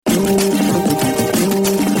Hi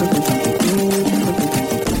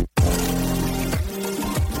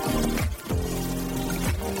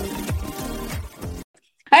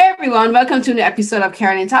everyone, welcome to a new episode of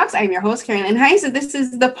Carolyn Talks. I'm your host, Carolyn Hines, and this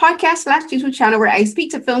is the podcast slash YouTube channel where I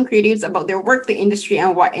speak to film creatives about their work, the industry,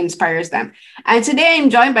 and what inspires them. And today I'm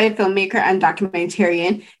joined by filmmaker and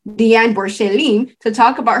documentarian Deanne Bourchier-Lim to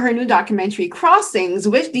talk about her new documentary, Crossings,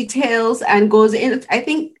 which details and goes in, I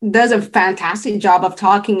think, does a fantastic job of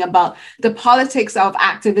talking about the politics of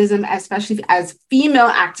activism, especially as female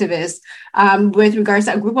activists, with regards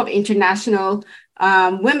to a group of international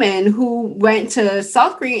women who went to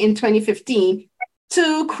South Korea in 2015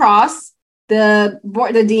 to cross the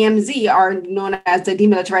DMZ, or known as the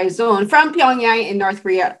Demilitarized Zone, from Pyongyang in North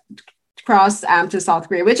Korea across to South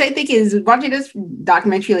Korea, which I think is, watching this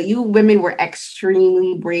documentary, like, you women were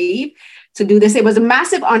extremely brave to do this. It was a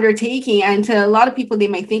massive undertaking, and to a lot of people, they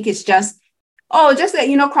might think it's just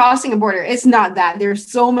crossing a border. It's not that. There's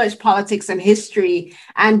so much politics and history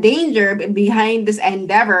and danger behind this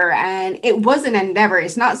endeavor. And it was an endeavor.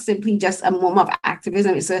 It's not simply just a moment of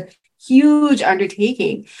activism. It's a huge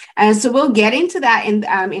undertaking. And so we'll get into that in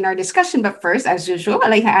our discussion. But first, as usual, I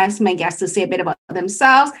like to ask my guests to say a bit about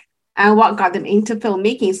themselves and what got them into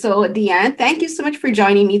filmmaking. So Deanne, thank you so much for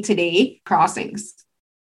joining me today, Crossings.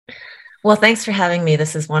 Well, thanks for having me.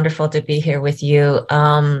 This is wonderful to be here with you.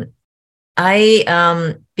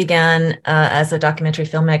 I began as a documentary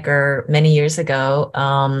filmmaker many years ago,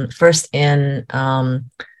 first in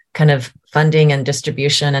kind of funding and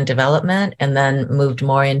distribution and development, and then moved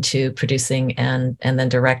more into producing and then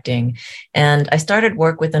directing. And I started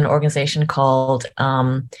work with an organization called,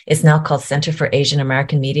 it's now called Center for Asian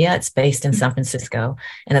American Media. It's based in San Francisco.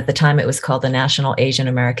 And at the time it was called the National Asian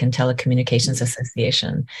American Telecommunications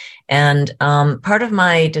Association. And part of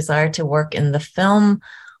my desire to work in the film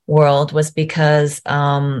world was because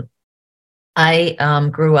I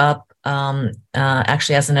grew up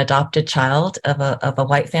actually as an adopted child of a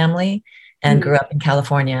white family, and grew up in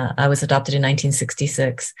California. I was adopted in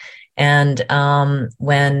 1966. And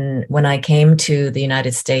when I came to the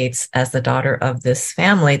United States as the daughter of this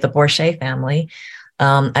family, the Bourchier family,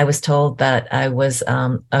 I was told that I was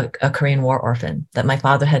a Korean War orphan, that my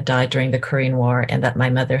father had died during the Korean War, and that my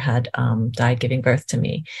mother had died giving birth to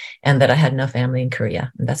me, and that I had no family in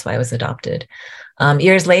Korea. And that's why I was adopted.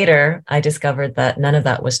 Years later, I discovered that none of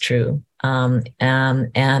that was true. And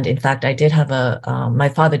in fact, I did have my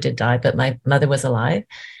father did die, but my mother was alive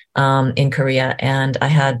in Korea, and I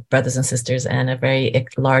had brothers and sisters and a very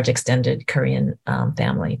large extended Korean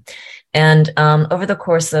family. And over the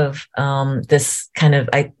course of this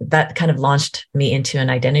that kind of launched me into an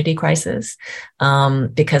identity crisis,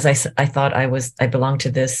 because I thought I belonged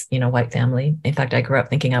to this, white family. In fact, I grew up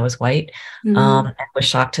thinking I was white. I was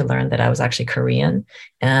shocked to learn that I was actually Korean,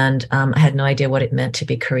 and I had no idea what it meant to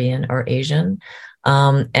be Korean or Asian.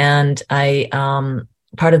 And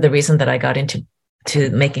part of the reason that I got into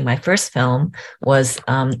making my first film was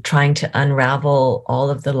trying to unravel all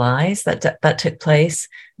of the lies that took place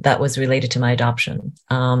that was related to my adoption,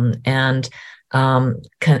 and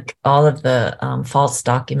all of the false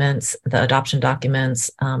documents, the adoption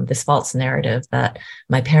documents, this false narrative that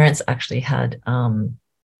my parents actually had come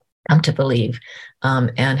to believe,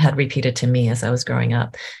 and had repeated to me as I was growing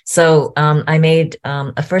up. So I made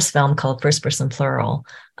a first film called First Person Plural,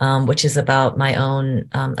 which is about my own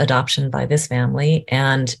adoption by this family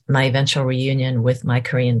and my eventual reunion with my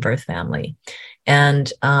Korean birth family.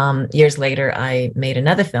 And years later, I made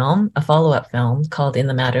another film, a follow-up film called In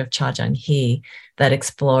the Matter of Cha Jung-hee, that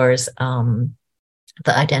explores the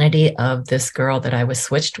identity of this girl that I was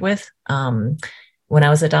switched with when I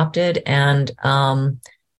was adopted. And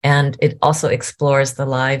it also explores the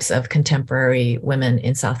lives of contemporary women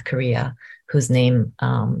in South Korea whose name,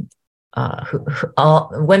 women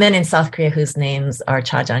in South Korea whose names are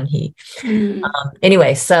Cha Jung-hee.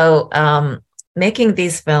 Anyway, so making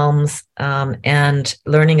these films and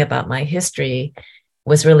learning about my history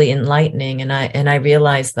was really enlightening, and I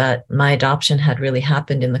realized that my adoption had really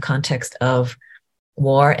happened in the context of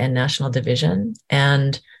war and national division,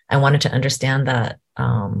 and I wanted to understand that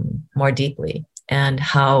more deeply, and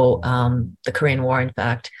how the Korean War, in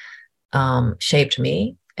fact, shaped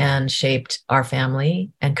me and shaped our family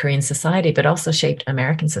and Korean society, but also shaped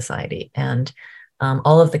American society and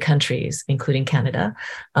all of the countries, including Canada,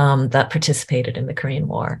 that participated in the Korean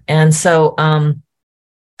War. And so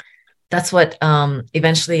that's what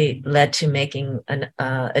eventually led to making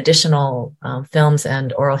additional films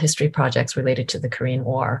and oral history projects related to the Korean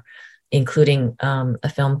War, including a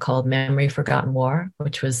film called Memory of Forgotten War,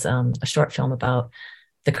 which was a short film about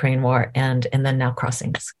the Korean War, and then now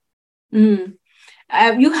Crossings. Mm.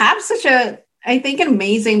 You have such a, I think, an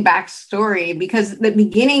amazing backstory, because the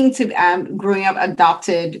beginning to growing up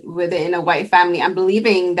adopted within a white family and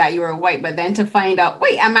believing that you were white, but then to find out,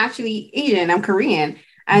 wait, I'm actually Asian, I'm Korean.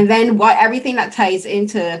 And then what everything that ties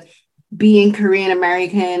into being Korean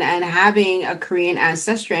American and having a Korean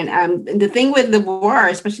ancestry. And the thing with the war,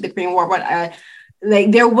 especially the Korean War, what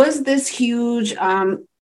like there was this huge, I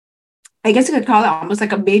guess you could call it almost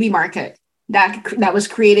like a baby market that was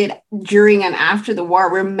created during and after the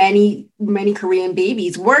war, where many Korean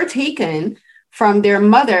babies were taken from their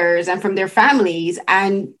mothers and from their families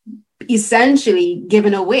and essentially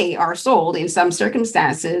given away or sold in some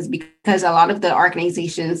circumstances, because a lot of the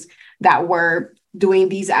organizations that were doing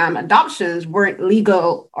these adoptions weren't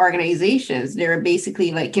legal organizations. They were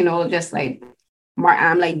basically like, just like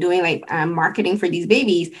doing marketing for these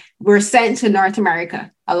babies. Were sent to North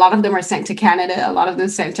America. A lot of them are sent to Canada. A lot of them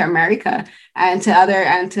sent to America and to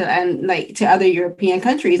other European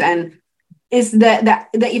countries. And it's the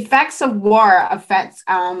effects of war affects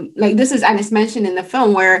like this is, and it's mentioned in the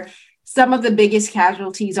film, where some of the biggest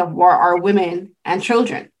casualties of war are women and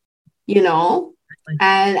children,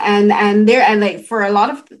 and there, and like for a lot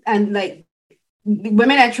of, and like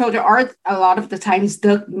women and children are a lot of the times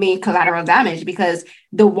the main collateral damage, because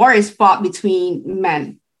the war is fought between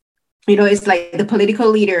men. It's like the political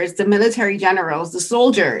leaders, the military generals, the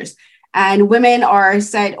soldiers, and women are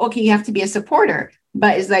said, okay, you have to be a supporter.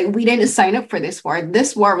 But it's like, we didn't sign up for this war.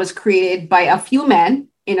 This war was created by a few men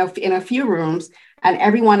in a few rooms, and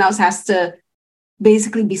everyone else has to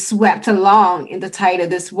basically be swept along in the tide of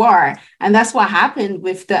this war. And that's what happened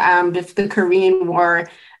with the Korean War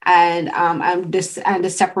and the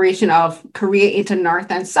separation of Korea into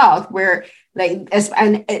North and South, where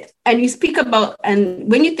and you speak about,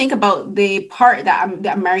 and when you think about the part that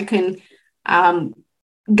the American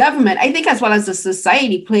government, I think, as well as the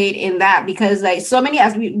society, played in that, because like so many,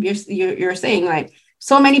 as you're saying, like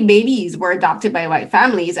so many babies were adopted by white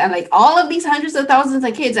families, and like all of these hundreds of thousands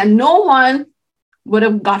of kids, and no one would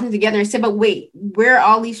have gotten together and said, but wait, where are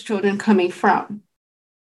all these children coming from?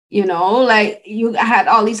 Like you had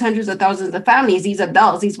all these hundreds of thousands of families, these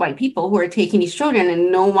adults, these white people who are taking these children,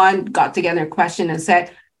 and no one got together and questioned and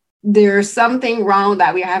said, there's something wrong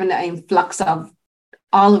that we're having an influx of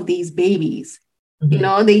all of these babies.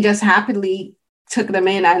 Mm-hmm. They just happily took them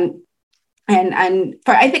in, and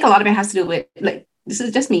for, I think a lot of it has to do with, like, this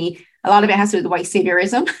is just me, a lot of it has to do with white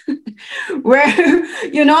saviorism, where, and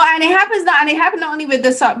it happens not only with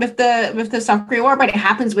the South Korean War, but it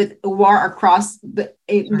happens with war across the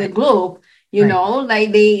globe.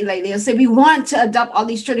 Like they'll say, we want to adopt all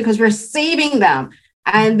these children because we're saving them.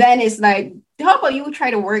 And then it's like, how about you try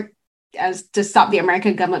to work to stop the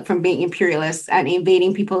American government from being imperialist and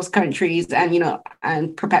invading people's countries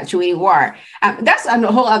and perpetuating war. That's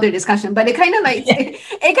a whole other discussion, but it kind of like it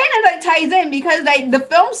kind of like ties in, because like the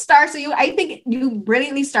film starts. I think you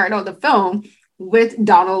brilliantly start out the film with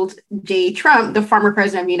Donald J. Trump, the former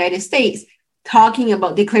president of the United States, talking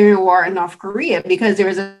about declaring war on North Korea, because there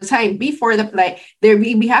was a time before we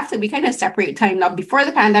kind of separate time now, before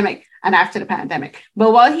the pandemic and after the pandemic.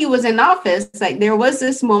 But while he was in office, like there was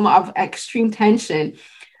this moment of extreme tension.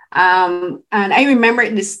 And I remember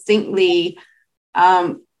it distinctly.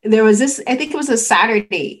 There was this, I think it was a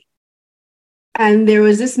Saturday, and there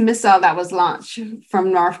was this missile that was launched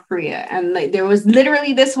from North Korea. And like there was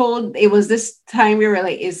literally it was this time we were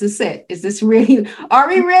like, is this it? Is this really, are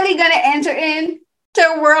we really going to enter into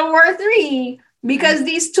World War III? Because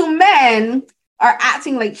these two men are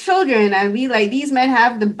acting like children, and these men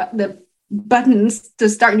have the buttons to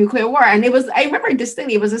start nuclear war. And I remember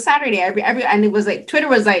distinctly, it was a Saturday, and it was like, Twitter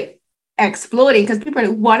was like exploding, because people are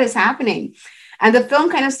like, what is happening? And the film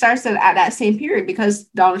kind of starts at that same period, because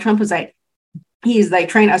Donald Trump was like, he's like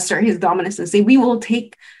trying to assert his dominance and say, we will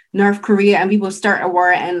take North Korea and we will start a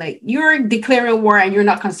war. And like, you're declaring war and you're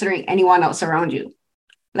not considering anyone else around you.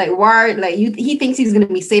 Like war, like he thinks he's going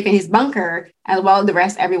to be safe in his bunker, and while the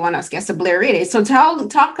rest, everyone else gets obliterated. So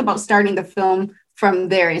talk about starting the film from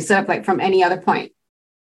there instead of like from any other point.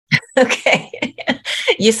 Okay.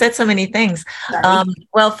 You said so many things.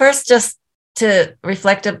 Well, first, just to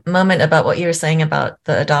reflect a moment about what you were saying about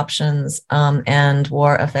the adoptions and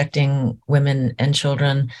war affecting women and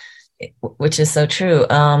children, which is so true.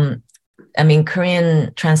 I mean,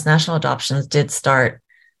 Korean transnational adoptions did start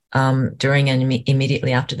during and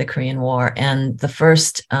immediately after the Korean War. And the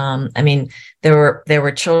first, there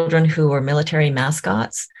were children who were military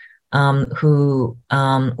mascots who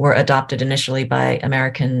were adopted initially by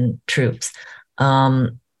American troops.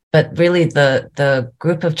 but really the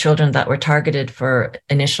group of children that were targeted for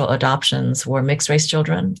initial adoptions were mixed race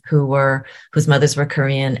children whose mothers were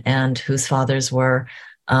Korean and whose fathers were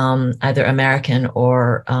either American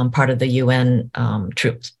or part of the UN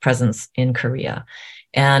troops presence in Korea.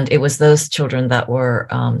 And it was those children that were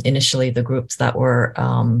initially the groups that were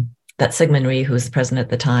that Syngman Rhee, who was the president at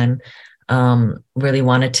the time, really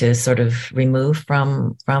wanted to sort of remove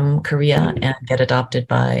from Korea and get adopted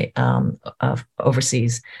by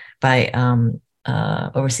overseas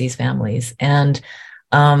families. And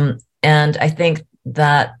I think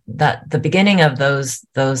that the beginning of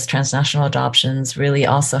those transnational adoptions really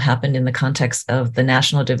also happened in the context of the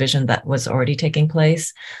national division that was already taking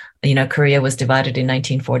place. Korea was divided in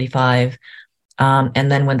 1945.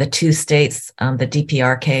 And then when the two states, the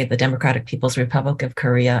DPRK, the Democratic People's Republic of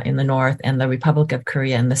Korea in the north, and the Republic of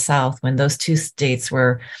Korea in the south, when those two states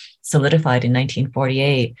were solidified in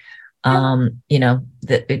 1948,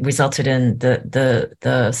 it resulted in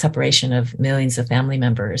the separation of millions of family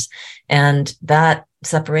members. And that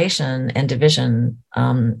separation and division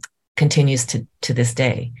continues to this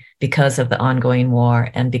day because of the ongoing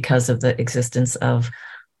war and because of the existence of,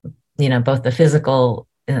 both the physical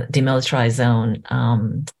demilitarized zone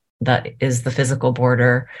that is the physical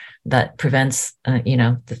border that prevents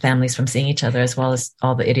the families from seeing each other, as well as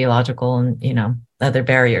all the ideological and other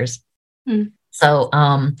barriers. So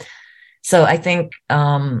I think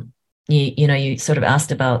you sort of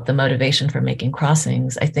asked about the motivation for making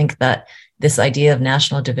crossings. I think that this idea of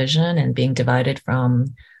national division and being divided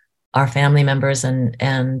from our family members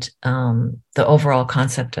and the overall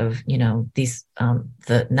concept of these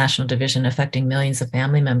the national division affecting millions of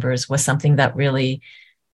family members was something that really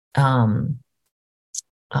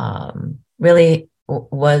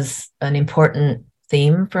was an important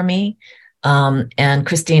theme for me. And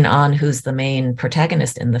Christine Ahn, who's the main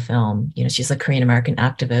protagonist in the film, she's a Korean American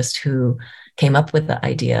activist who came up with the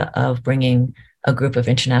idea of bringing a group of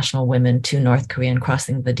international women to North Korea and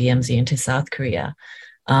crossing the DMZ into South Korea.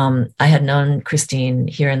 I had known Christine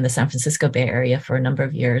here in the San Francisco Bay Area for a number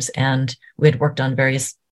of years, and we had worked on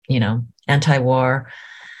various, anti-war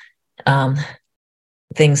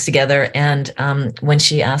things together. And when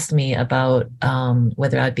she asked me about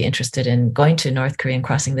whether I'd be interested in going to North Korea and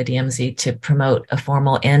crossing the DMZ to promote a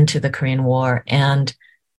formal end to the Korean War and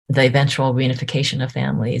the eventual reunification of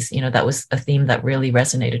families, that was a theme that really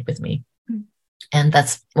resonated with me. And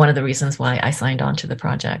that's one of the reasons why I signed on to the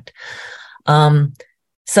project.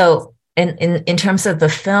 So in terms of the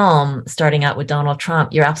film, starting out with Donald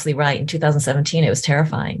Trump, you're absolutely right. In 2017, it was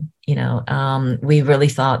terrifying. We really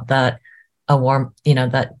thought that a war,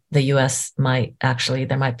 that the U.S.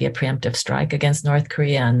 there might be a preemptive strike against North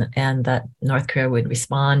Korea and that North Korea would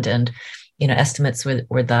respond. And, estimates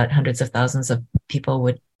were that hundreds of thousands of people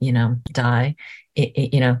would, die,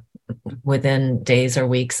 within days or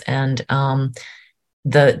weeks. And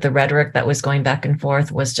the rhetoric that was going back and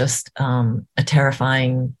forth was just a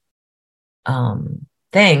terrifying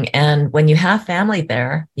thing. And when you have family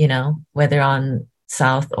there, whether on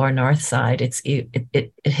south or north side,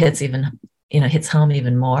 it hits even, hits home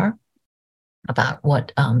even more about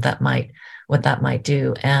what that might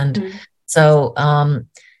do. And so,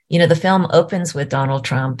 the film opens with Donald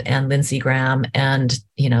Trump and Lindsey Graham, and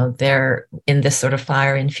they're in this sort of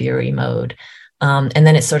fire and fury mode, and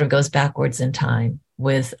then it sort of goes backwards in time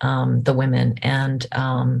with the women, and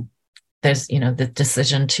there's the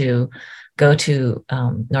decision to go to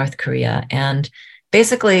North Korea, and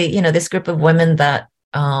basically this group of women that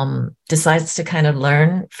decides to kind of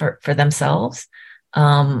learn for themselves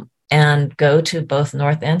and go to both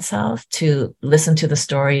North and South to listen to the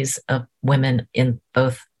stories of women in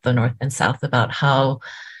both the North and South about how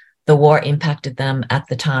the war impacted them at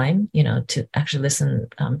the time, to actually listen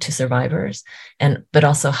to survivors, but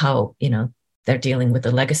also how, they're dealing with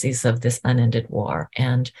the legacies of this unended war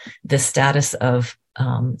and the status of,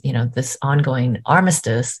 this ongoing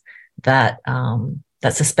armistice that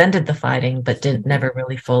suspended the fighting, but never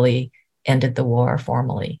really fully ended the war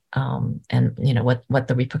formally. And what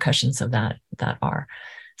the repercussions of that are.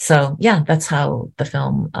 So yeah, that's how the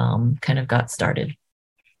film kind of got started.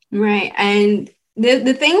 Right. And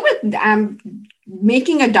the thing with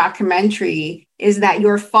making a documentary is that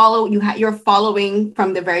you're following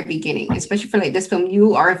from the very beginning, especially for like this film.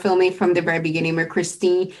 You are filming from the very beginning, where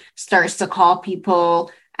Christine starts to call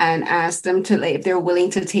people and ask them to, like, if they're willing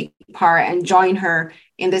to take part and join her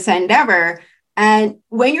in this endeavor. And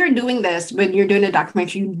when you're doing this, when you're doing a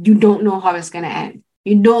documentary, you don't know how it's going to end.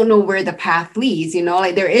 You don't know where the path leads.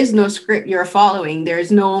 Like there is no script you're following.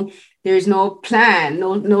 There's no plan,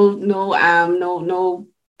 no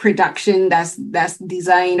production that's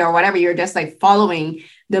designed or whatever. You're just like following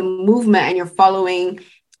the movement and you're following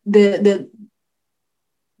the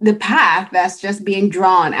path that's just being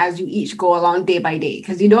drawn as you each go along day by day,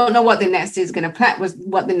 because you don't know what the next day is going to plan,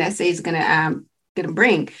 what the next day is going to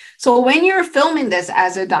bring. So when you're filming this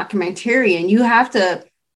as a documentarian,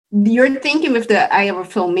 you're thinking with the eye of a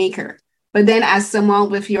filmmaker, but then as someone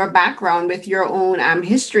with your background, with your own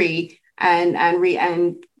history and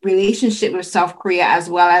relationship with South Korea as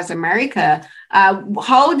well as America,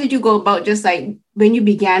 how did you go about, just like when you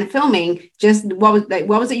began filming, just what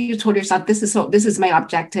was it you told yourself, this is my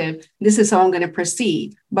objective, this is how I'm going to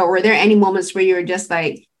proceed? But were there any moments where you were just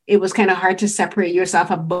like, it was kind of hard to separate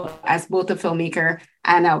yourself as both a filmmaker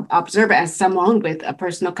and an observer, as someone with a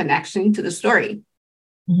personal connection to the story?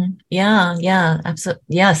 Mm-hmm. Yeah, absolutely.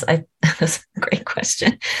 Yes, that's a great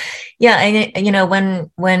question. Yeah,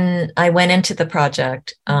 and when I went into the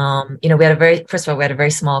project, we had a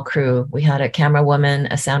very small crew. We had a camera woman,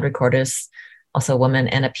 a sound recordist, also a woman,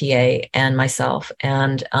 and a PA, and myself.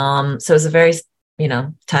 And so it was a very,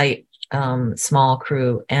 tight, small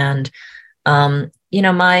crew. And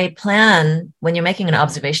my plan when you're making an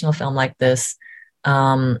observational film like this,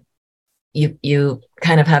 you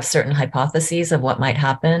kind of have certain hypotheses of what might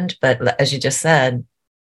happen, but as you just said,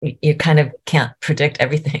 you kind of can't predict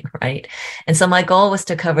everything, right? And so my goal was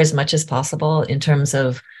to cover as much as possible in terms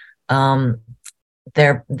of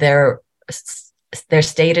their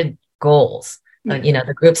stated goals.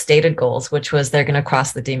 The group's stated goals, which was they're going to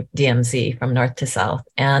cross the DMZ from north to south,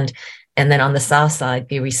 and then on the south side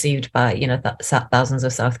be received by thousands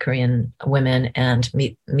of South Korean women and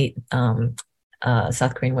meet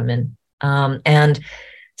South Korean women. And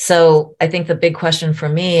so I think the big question for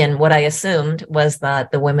me, and what I assumed, was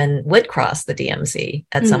that the women would cross the DMZ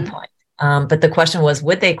at some point. But the question was,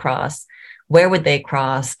 would they cross? Where would they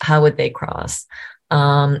cross? How would they cross?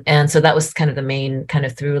 And so that was kind of the main kind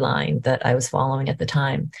of through line that I was following at the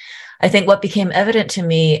time. I think what became evident to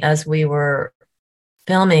me as we were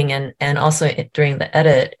filming and also during the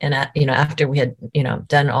edit and after we had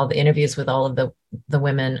done all the interviews with all of the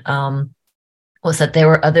women, was that there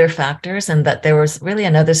were other factors, and that there was really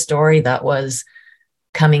another story that was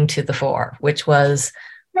coming to the fore, which was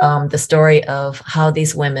the story of how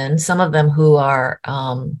these women, some of them who are,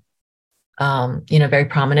 very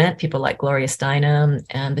prominent, people like Gloria Steinem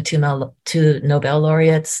and the two Nobel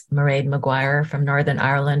laureates, Mairead Maguire from Northern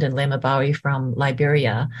Ireland and Lema Bowie from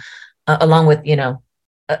Liberia, along with,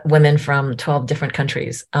 women from 12 different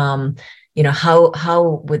countries. How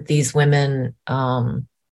would these women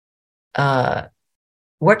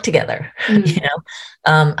work together?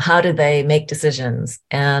 How do they make decisions?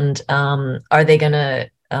 And are they going to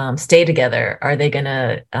stay together? Are they going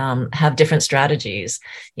to have different strategies?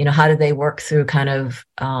 How do they work through kind of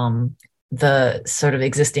the sort of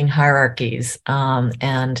existing hierarchies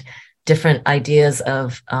and different ideas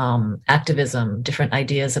of activism, different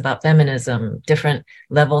ideas about feminism, different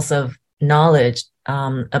levels of knowledge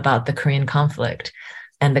about the Korean conflict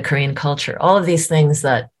and the Korean culture, all of these things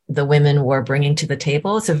that the women were bringing to the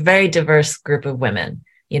table. It's a very diverse group of women.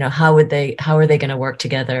 How are they going to work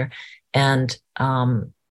together and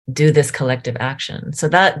do this collective action? So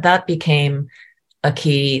that became a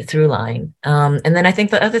key through line. And then I think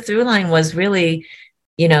the other through line was really,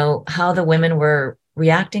 how the women were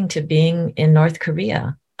reacting to being in North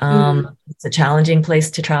Korea. It's a challenging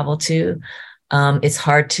place to travel to. It's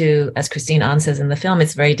hard to, as Christine Ahn says in the film,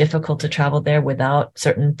 it's very difficult to travel there without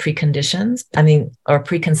certain preconditions. Or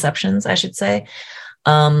preconceptions, I should say.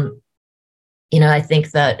 I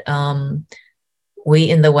think that we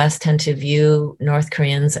in the West tend to view North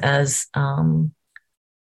Koreans as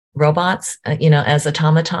robots, as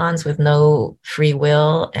automatons with no free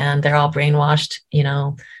will, and they're all brainwashed,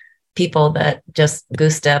 people that just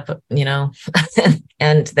goose step,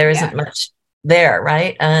 and there isn't much there,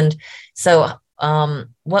 right? And so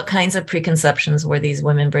what kinds of preconceptions were these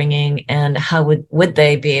women bringing, and how would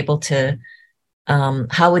they be able to,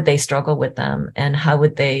 how would they struggle with them, and how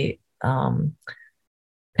would they come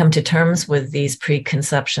to terms with these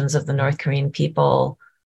preconceptions of the North Korean people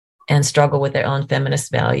and struggle with their own feminist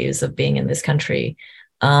values of being in this country?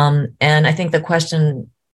 And I think the question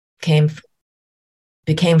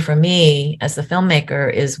became for me as the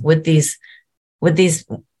filmmaker is, would these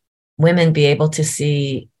women be able to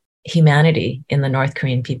see humanity in the North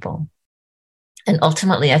Korean people? And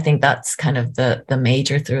ultimately, I think that's kind of the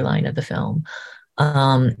major through line of the film.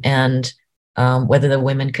 And whether the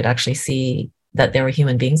women could actually see that there were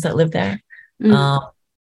human beings that lived there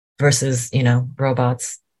versus,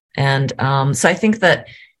 robots. And so I think that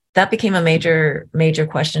became a major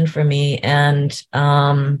question for me, and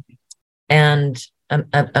a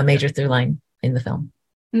major through line in the film.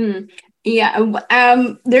 Yeah,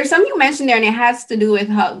 there's something you mentioned there, and it has to do with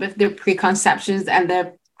how with the preconceptions and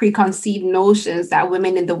the preconceived notions that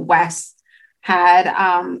women in the West had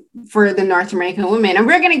for the North American women, and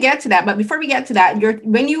we're going to get to that. But before we get to that,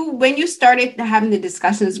 when you started having the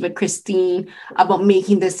discussions with Christine about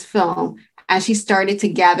making this film, and she started to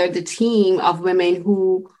gather the team of women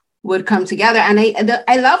who would come together, and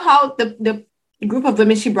I love how the group of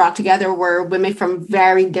women she brought together were women from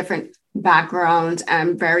very different backgrounds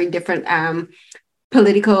and very different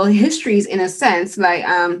political histories in a sense. Like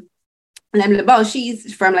Lem LeBeau,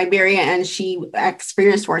 she's from Liberia and she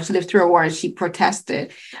experienced war. She lived through a war and she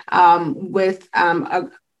protested with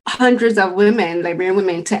hundreds of women, Liberian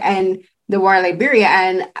women, to end the war in Liberia.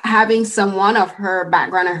 And having someone of her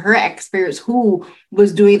background and her experience who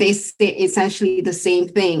was doing essentially the same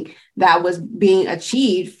thing that was being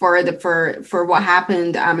achieved for what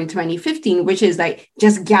happened in 2015, which is like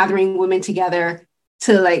just gathering women together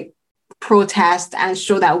to like protest and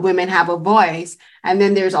show that women have a voice. And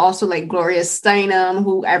then there's also like Gloria Steinem,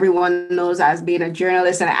 who everyone knows as being a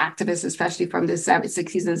journalist and an activist, especially from the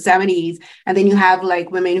 60s and 70s. And then you have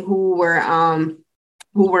like women who were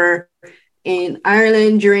in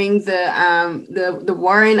Ireland during the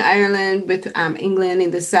war in Ireland with England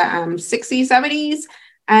in the 60s, 70s.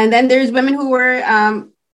 And then there's women who were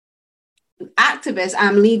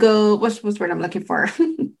activists, legal, what's the word I'm looking for?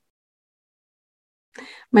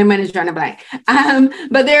 My mind is drawing a blank.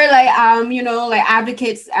 But they're like, like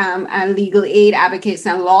advocates and legal aid advocates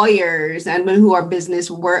and lawyers and women who are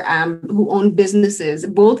who own businesses,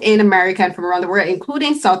 both in America and from around the world,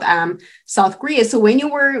 including South Korea. So when you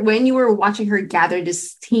were watching her gather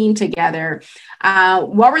this team together,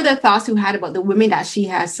 what were the thoughts you had about the women that she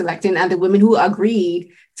has selected and the women who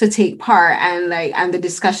agreed to take part, and the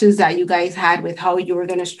discussions that you guys had with how you were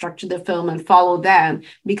going to structure the film and follow them,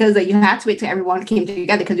 because you had to wait till everyone came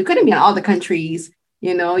together because you couldn't be in all the countries,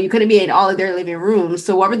 you couldn't be in all of their living rooms.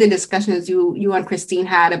 So what were the discussions you and Christine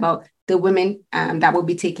had about the women that would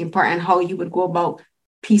be taking part and how you would go about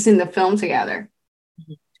piecing the film together?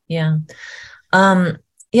 Yeah.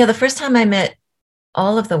 The first time I met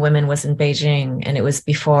all of the women was in Beijing, and it was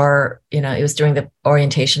before, it was during the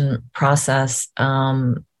orientation process,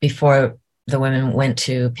 before the women went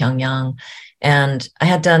to Pyongyang. And I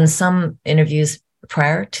had done some interviews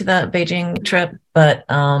prior to the Beijing trip, but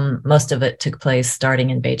most of it took place starting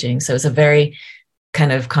in Beijing. So it was a very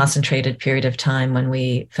kind of concentrated period of time when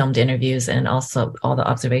we filmed interviews and also all the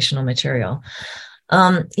observational material.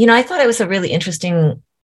 I thought it was a really interesting,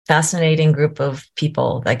 fascinating group of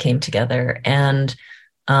people that came together. And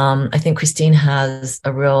I think Christine has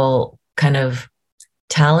a real kind of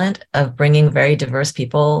talent of bringing very diverse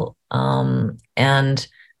people and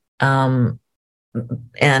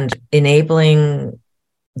enabling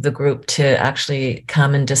the group to actually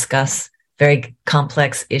come and discuss very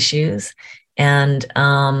complex issues and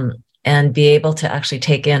be able to actually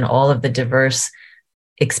take in all of the diverse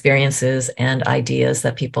experiences and ideas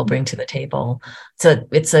that people bring to the table. So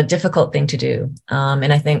it's a difficult thing to do.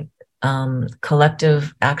 And I think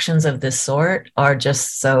collective actions of this sort are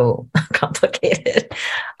just so complicated.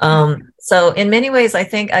 So in many ways, I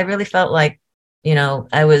think I really felt like,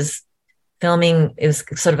 I was filming, it was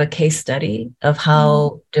sort of a case study of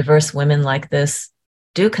how diverse women like this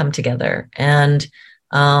do come together. And,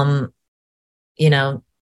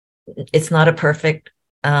 it's not perfect.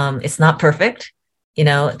 There's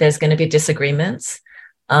going to be disagreements.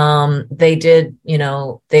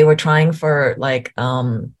 They were trying for like,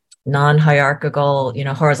 non-hierarchical,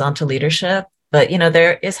 horizontal leadership, but,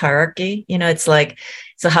 there is hierarchy, it's like,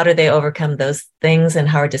 so how do they overcome those things, and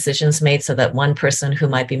how are decisions made so that one person who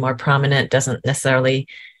might be more prominent doesn't necessarily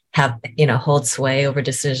have, hold sway over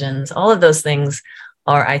decisions? All of those things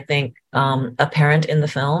are, I think, apparent in the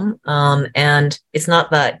film. And it's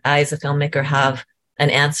not that I, as a filmmaker, have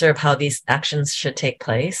an answer of how these actions should take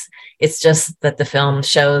place. It's just that the film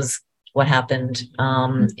shows what happened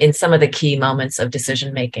in some of the key moments of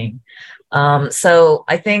decision making. So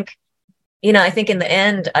I think in the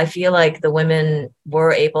end, I feel like the women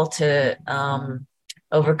were able to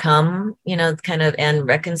overcome, kind of, and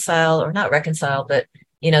reconcile, or not reconcile, but,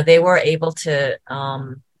 they were able to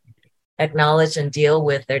acknowledge and deal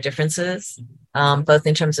with their differences, both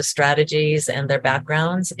in terms of strategies and their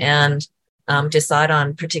backgrounds, and decide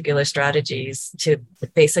on particular strategies to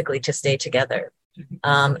basically to stay together.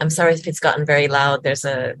 I'm sorry if it's gotten very loud.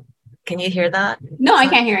 Can you hear that? No, I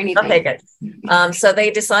can't hear anything. Okay, good. So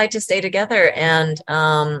they decide to stay together, and,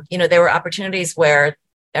 there were opportunities where,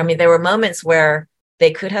 there were moments where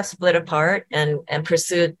they could have split apart and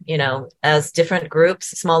pursued, as different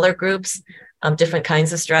groups, smaller groups, different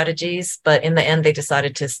kinds of strategies, but in the end, they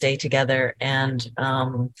decided to stay together and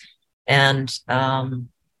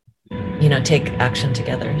take action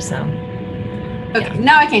together. So, okay,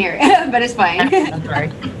 now I can hear it, but it's fine. I'm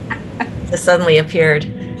sorry. Just suddenly appeared.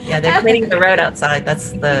 Yeah, they're cleaning the road outside.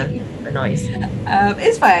 That's the noise.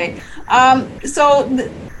 It's fine.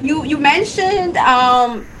 You mentioned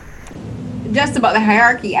just about the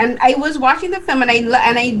hierarchy, and I was watching the film, and I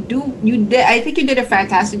think you did a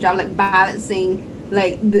fantastic job, like balancing,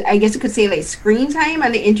 like I guess you could say, like screen time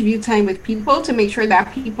and the interview time with people to make sure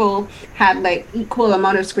that people had like equal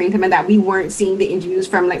amount of screen time and that we weren't seeing the interviews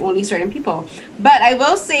from like only certain people. But I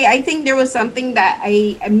will say, I think there was something that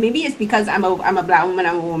maybe it's because I'm a Black woman,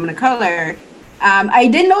 I'm a woman of color. I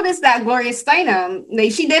did notice that Gloria Steinem,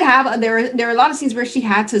 like she did have, there were a lot of scenes where she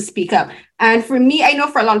had to speak up. And for me, I know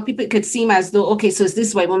for a lot of people, it could seem as though, okay, so is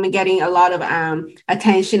this white woman getting a lot of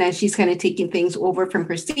attention and she's kind of taking things over from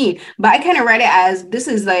Christine. But I kind of read it as this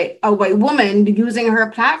is like a white woman using her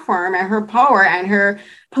platform and her power and her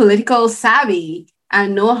political savvy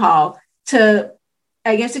and know-how to,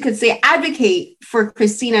 I guess you could say, advocate for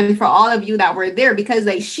Christine and for all of you that were there, because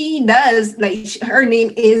like she does, like her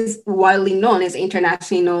name is widely known, is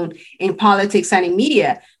internationally known in politics and in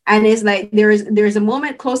media. And it's like there's a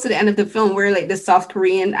moment close to the end of the film where like the South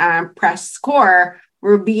Korean press corps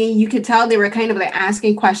were you could tell they were kind of like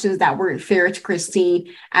asking questions that weren't fair to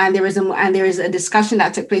Christine. And there was a discussion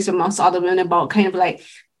that took place amongst all the women about kind of like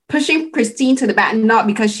pushing Christine to the back, not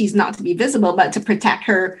because she's not to be visible, but to protect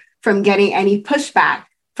her from getting any pushback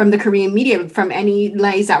from the Korean media, from any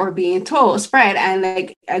lies that were being spread. And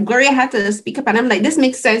like Gloria had to speak up, and I'm like, this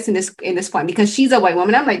makes sense in this point, because she's a white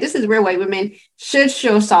woman. I'm like, this is where white women should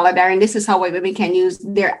show solidarity, and this is how white women can use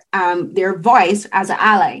their voice as an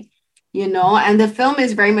ally, and the film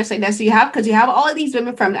is very much like that. So you have all of these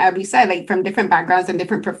women from every side, like from different backgrounds and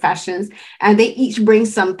different professions, and they each bring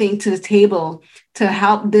something to the table to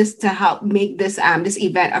help make this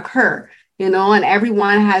event occur. And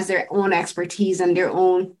everyone has their own expertise and their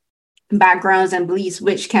own backgrounds and beliefs,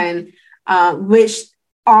 which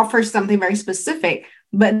offers something very specific.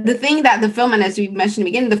 But the thing that the film, and as we mentioned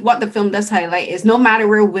in the beginning, what the film does highlight is no matter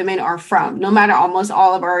where women are from, no matter almost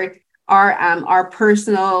all of our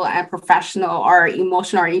personal and professional or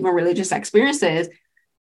emotional or even religious experiences,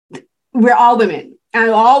 we're all women, and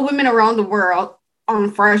all women around the world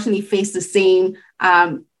unfortunately face the same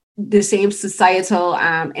societal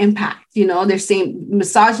impact, the same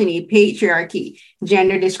misogyny, patriarchy,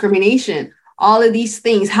 gender discrimination, all of these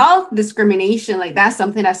things, health discrimination. Like that's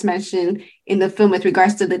something that's mentioned in the film with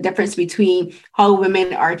regards to the difference between how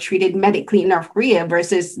women are treated medically in North Korea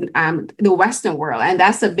versus the Western world. And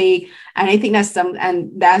that's I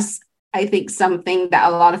think something that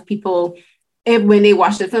a lot of people, when they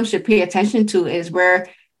watch the film, should pay attention to, is where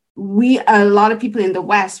a lot of people in the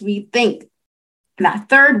West, we think that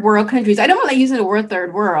third world countries, I don't like using the word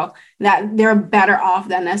third world, that they're better off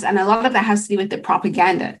than us. And a lot of that has to do with the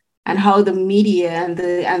propaganda and how the media and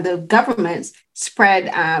the governments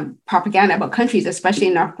spread propaganda about countries, especially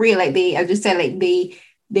in North Korea. Like they, as you said, like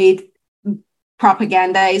they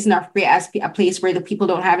propagandize North Korea as a place where the people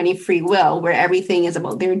don't have any free will, where everything is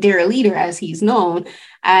about their leader, as he's known.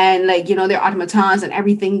 And like, their automatons and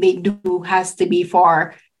everything they do has to be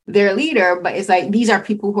for their leader. But it's like, these are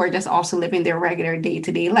people who are just also living their regular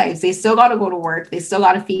day-to-day lives. They still got to go to work. They still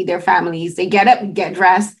got to feed their families. They get up, get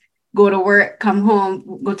dressed, go to work, come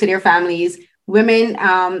home, go to their families. Women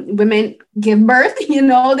give birth,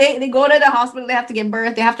 they go to the hospital, they have to give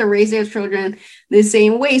birth, they have to raise their children the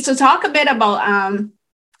same way. So talk a bit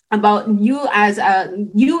about you as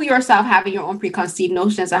you yourself having your own preconceived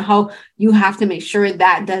notions and how you have to make sure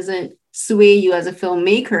that doesn't sway you as a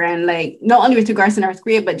filmmaker, and like not only with regards to North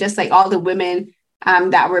Korea, but just like all the women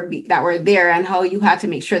that were there, and how you had to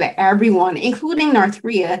make sure that everyone, including North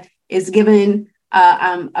Korea, is given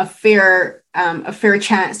a fair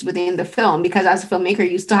chance within the film, because as a filmmaker,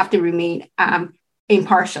 you still have to remain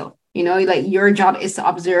impartial. Like your job is to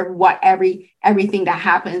observe everything that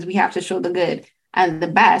happens. We have to show the good and the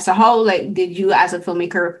bad. So how did you as a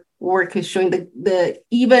filmmaker work is showing the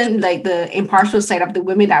even like the impartial side of the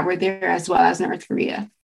women that were there as well as North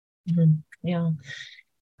Korea? Mm-hmm. Yeah.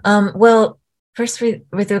 Well, first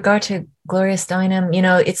with regard to Gloria Steinem,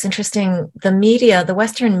 it's interesting. The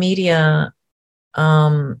Western media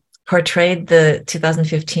portrayed the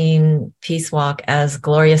 2015 Peace Walk as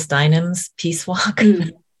Gloria Steinem's Peace Walk,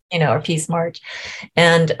 or Peace March.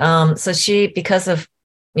 And so she, because of,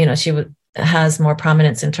 she has more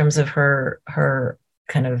prominence in terms of her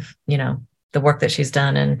kind of, the work that she's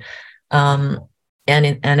done.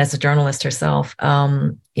 and as a journalist herself,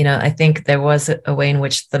 I think there was a way in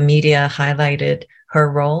which the media highlighted her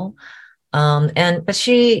role. But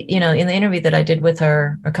she, in the interview that I did with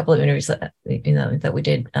her, a couple of interviews that we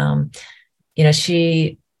did,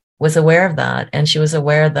 she was aware of that, and she was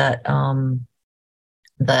aware that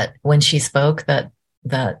that when she spoke, that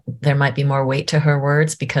there might be more weight to her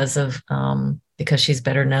words because she's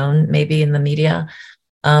better known maybe in the media.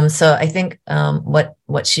 So I think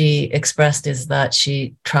what she expressed is that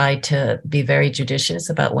she tried to be very judicious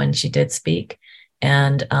about when she did speak,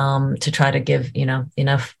 and to try to give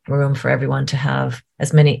enough room for everyone to have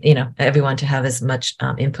as much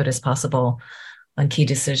input as possible on key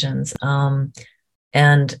decisions.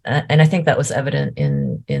 And I think that was evident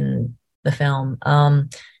in the film.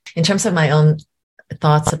 In terms of my own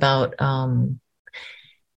thoughts about, I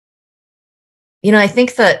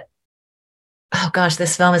think that, oh gosh,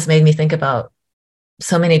 this film has made me think about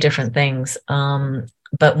so many different things.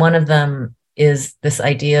 But one of them is this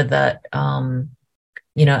idea that,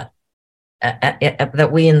 that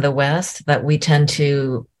we in the West, that we tend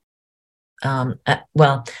to,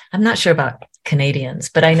 well, I'm not sure about Canadians,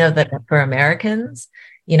 but I know that for Americans,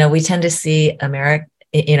 we tend to see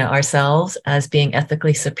ourselves as being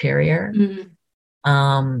ethically superior.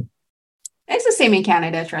 Mm-hmm. It's the same in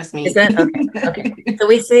Canada, trust me. Is that okay? So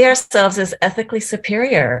we see ourselves as ethically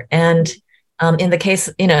superior, and in the case,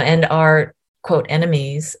 and our quote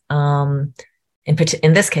enemies, in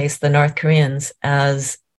this case, the North Koreans,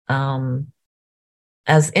 as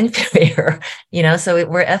inferior. So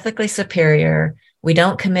we're ethically superior. We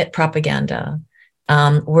don't commit propaganda.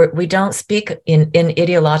 We don't speak in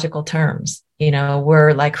ideological terms.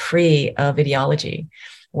 We're like free of ideology,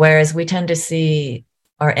 whereas we tend to see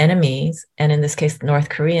our enemies, and in this case, North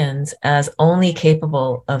Koreans, as only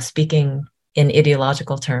capable of speaking in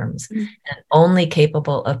ideological terms, and only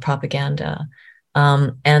capable of propaganda,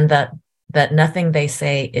 and that nothing they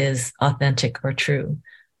say is authentic or true.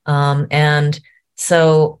 And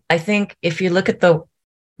so I think if you look at the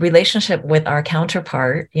relationship with our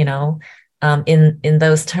counterpart, in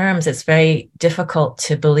those terms, it's very difficult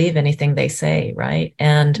to believe anything they say, right?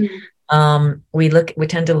 And we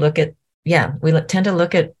tend to look at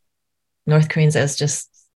North Koreans as just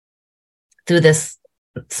through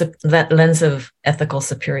that lens of ethical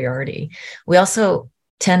superiority. We also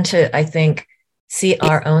tend to, I think, see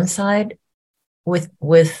our own side with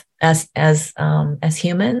as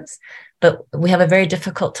humans, but we have a very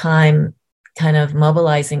difficult time kind of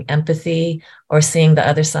mobilizing empathy or seeing the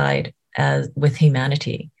other side as with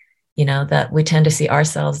humanity. That we tend to see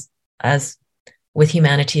ourselves as with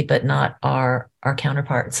humanity, but not our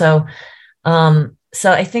counterpart. So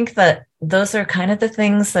I think that those are kind of the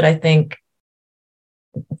things that I think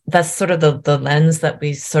that's sort of the lens that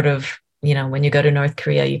we sort of, when you go to North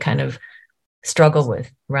Korea, you kind of struggle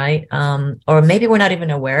with, right? Or maybe we're not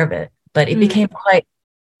even aware of it, but it became quite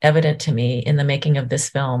evident to me in the making of this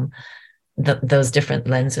film, those different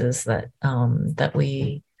lenses that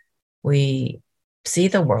we see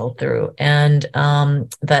the world through, and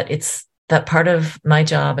that part of my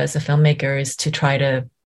job as a filmmaker is to try to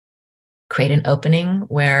create an opening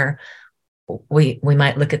where we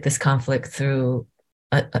might look at this conflict through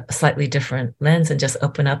a slightly different lens and just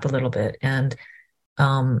open up a little bit and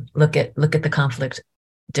look at the conflict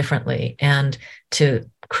differently, and to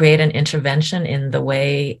create an intervention in the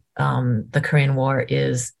way the Korean War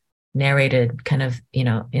is narrated, kind of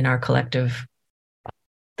in our collective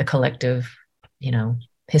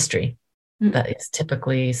history that is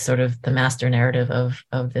typically sort of the master narrative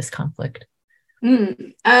of this conflict.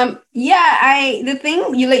 The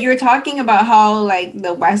thing you were talking about how like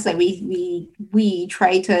the West, like we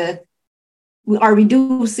try to, we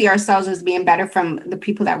do see ourselves as being better from the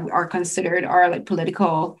people that are considered are like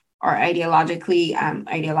political or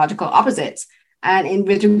ideological opposites. And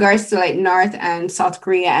with regards to like North and South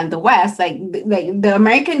Korea and the West, like the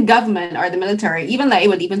American government or the military, even like it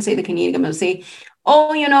would even say the Canadian government would say,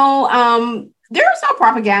 oh, there's no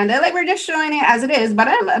propaganda. Like we're just showing it as it is.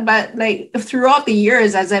 But like throughout the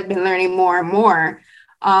years, as I've been learning more and more,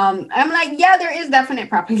 I'm like, yeah, there is definite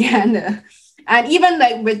propaganda. And even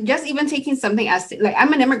like with just even taking something as like,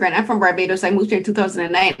 I'm an immigrant. I'm from Barbados. I moved here in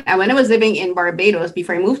 2009. And when I was living in Barbados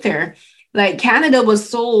before I moved here, like Canada was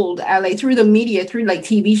sold like through the media, through like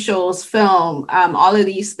TV shows, film, all of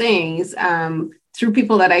these things, through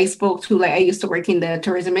people that I spoke to. Like I used to work in the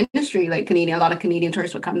tourism industry, like a lot of Canadian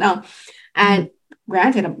tourists would come down. And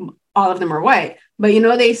granted, all of them are white, but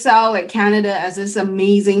they sell like Canada as this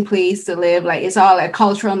amazing place to live. Like it's all a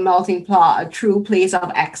cultural melting pot, a true place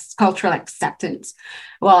of cultural acceptance.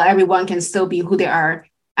 Well, everyone can still be who they are.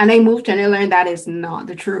 And I moved and I learned that is not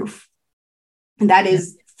the truth. And that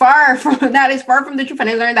is far from the truth. And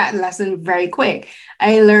I learned that lesson very quick.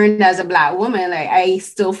 I learned as a Black woman, like I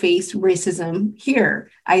still face racism here.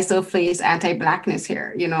 I still face anti-Blackness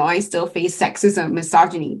here. You know, I still face sexism,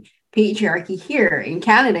 misogyny, patriarchy here in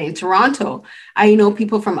Canada, in Toronto. I know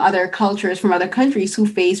people from other cultures, from other countries who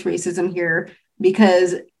face racism here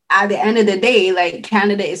because at the end of the day, like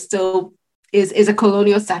Canada is still is a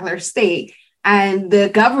colonial settler state, and the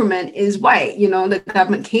government is white. You know, the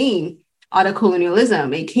government came out of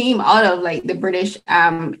colonialism. It came out of like the British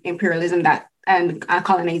imperialism that and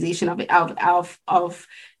colonization of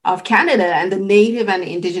Canada, and the Native and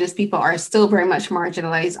the Indigenous people are still very much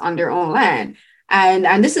marginalized on their own land.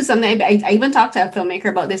 And this is something I even talked to a filmmaker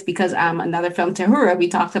about this because another film, Tahura, we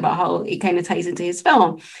talked about how it kind of ties into his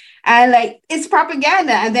film. And like it's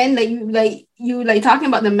propaganda. And then you talking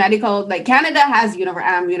about the medical, like Canada has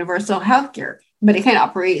universal healthcare, but it kind of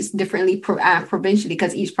operates differently provincially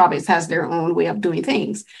because each province has their own way of doing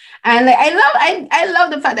things. And like I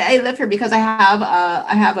love the fact that I live here because I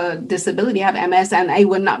have a disability, I have MS, and I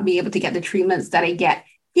would not be able to get the treatments that I get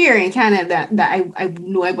here in Canada that I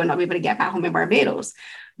know I would not be able to get back home in Barbados.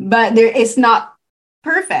 But it's not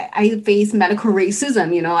perfect. I face medical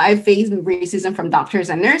racism, you know, I face racism from doctors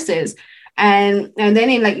and nurses. And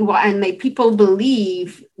then people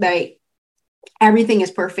believe like everything is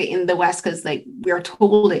perfect in the West because like we're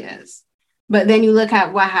told it is. But then you look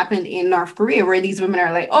at what happened in North Korea, where these women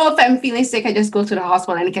are like, oh, if I'm feeling sick, I just go to the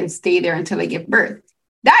hospital and I can stay there until I give birth.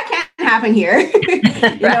 That can't happen here. You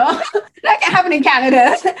know, that can't happen in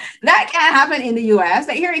Canada. That can't happen in the US.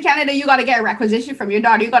 Like here in Canada, you got to get a requisition from your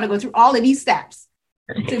daughter. You got to go through all of these steps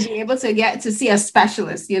to be able to get to see a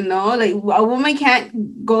specialist, you know, like a woman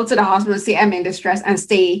can't go to the hospital and say I'm in distress and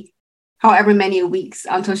stay however many weeks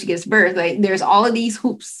until she gives birth. Like there's all of these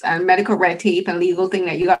hoops and medical red tape and legal thing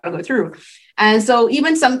that you got to go through. And so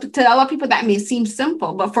even to a lot of people that may seem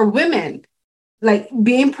simple, but for women, like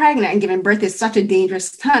being pregnant and giving birth is such a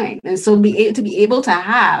dangerous time. And so to be able to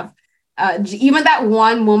have even that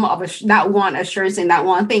one moment of that one assurance and that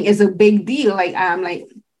one thing is a big deal. Like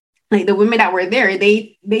the women that were there,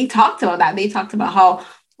 they talked about that. They talked about how,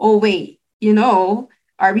 oh, wait, you know,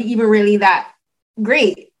 are we even really that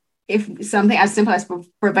great if something as simple as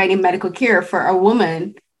providing medical care for a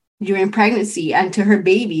woman during pregnancy and to her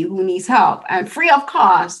baby who needs help and free of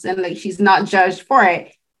cost, and like she's not judged for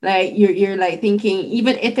it. Like you're like thinking,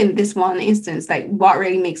 even if in this one instance, like what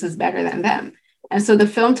really makes us better than them? And so the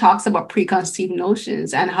film talks about preconceived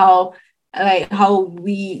notions and how if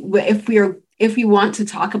we want to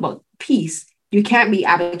talk about peace, you can't be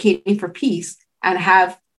advocating for peace and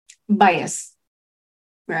have bias,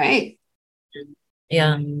 right?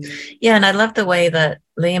 Yeah. And I love the way that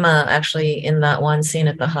Lima actually in that one scene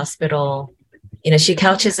at the hospital, you know, she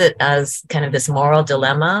couches it as kind of this moral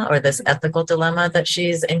dilemma or this ethical dilemma that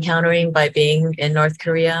she's encountering by being in North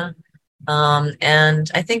Korea. And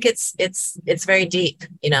I think it's very deep,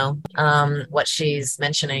 you know, what she's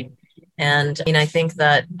mentioning. And I think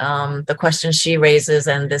that the questions she raises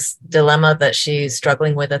and this dilemma that she's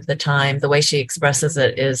struggling with at the time, the way she expresses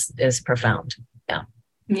it is profound. Yeah.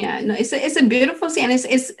 Yeah, no, it's a beautiful scene.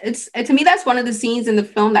 It's to me, that's one of the scenes in the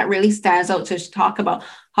film that really stands out to talk about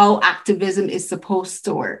how activism is supposed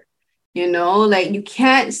to work. You know, like you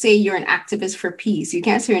can't say you're an activist for peace. You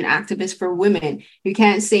can't say you're an activist for women. You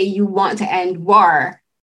can't say you want to end war,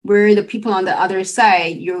 where the people on the other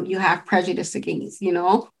side you have prejudice against. You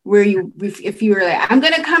know, where if you were like, I'm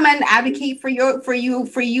gonna come and advocate for you.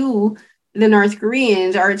 The North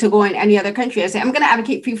Koreans, or to go in any other country, I say, I'm going to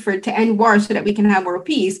advocate for you to end war so that we can have world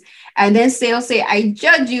peace. And then they'll say, I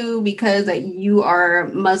judge you because like, you are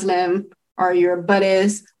Muslim or you're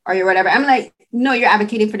Buddhist or you're whatever. I'm like, no, you're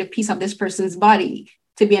advocating for the peace of this person's body.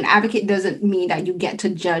 To be an advocate doesn't mean that you get to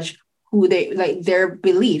judge who they like their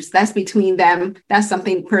beliefs. That's between them. That's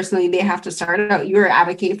something personally they have to start out. You're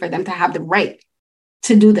advocating for them to have the right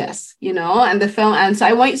to do this, you know, and the film. And so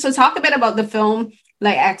I want you to talk a bit about the film,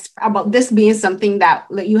 like about this being something that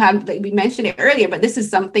like you have, like we mentioned it earlier, but this is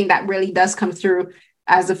something that really does come through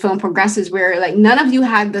as the film progresses, where like none of you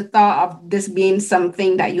had the thought of this being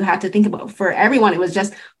something that you had to think about. For everyone, it was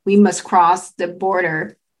just, we must cross the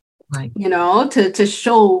border, right? You know, to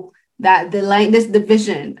show that the line, this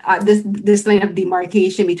division, this line of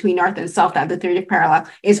demarcation between North and South at the 30th parallel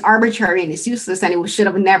is arbitrary and it's useless and it should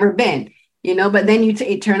have never been. You know, but then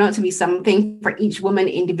it turned out to be something for each woman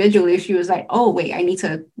individually. She was like, oh, wait,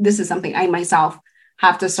 this is something I myself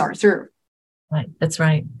have to sort through. Right. That's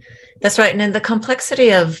right. And then the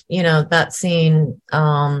complexity of, you know, that scene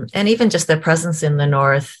and even just their presence in the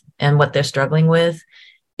North and what they're struggling with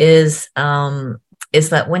is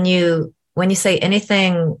that when you say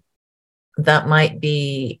anything that might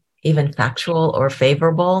be even factual or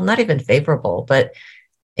favorable, not even favorable, but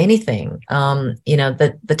anything.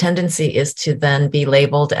 The tendency is to then be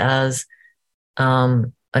labeled as a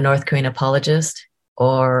North Korean apologist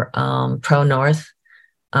or pro-North,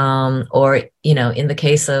 or, in the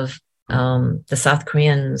case of the South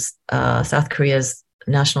Korea's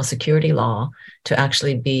national security law, to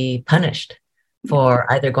actually be punished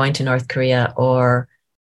for either going to North Korea or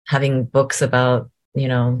having books about,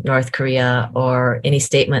 North Korea, or any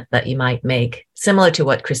statement that you might make, similar to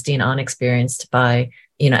what Christine Ahn experienced by,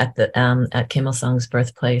 at Kim Il Sung's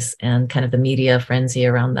birthplace, and kind of the media frenzy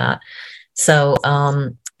around that. So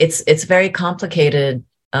it's very complicated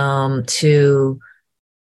to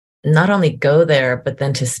not only go there, but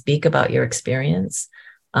then to speak about your experience.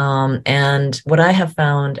 And what I have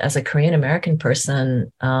found as a Korean American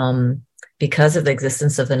person, because of the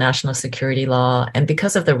existence of the national security law and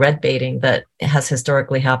because of the red baiting that has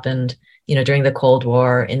historically happened, during the Cold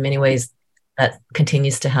War, in many ways that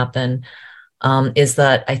continues to happen, is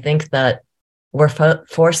that I think that we're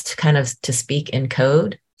forced kind of to speak in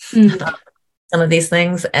code about some of these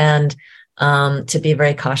things, and to be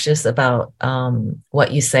very cautious about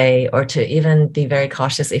what you say, or to even be very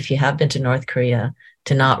cautious if you have been to North Korea,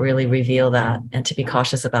 to not really reveal that, and to be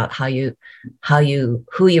cautious about who you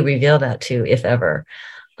reveal that to, if ever.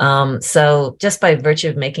 So just by virtue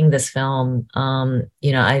of making this film,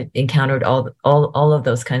 I encountered all of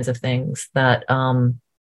those kinds of things, that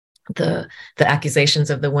the accusations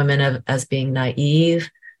of the women as being naive,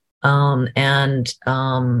 and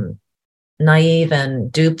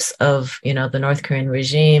dupes of, the North Korean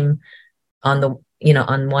regime on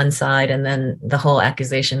one side, and then the whole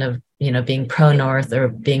accusation of, being pro-North or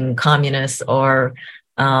being communist, or,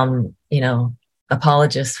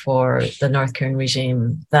 apologists for the North Korean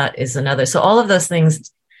regime. That is another. So all of those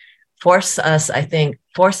things force us, I think,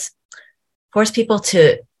 force people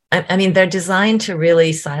to, they're designed to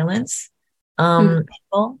really silence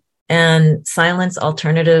people and silence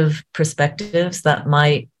alternative perspectives that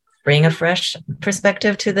might bring a fresh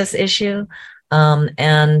perspective to this issue.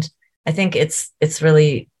 And I think it's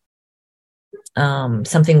really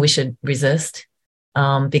something we should resist,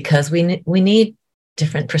 because we need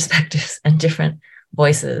different perspectives and different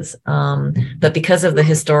voices. But because of the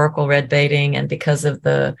historical red baiting, and because of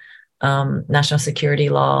the national security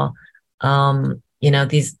law,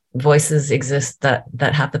 these voices exist that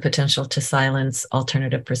have the potential to silence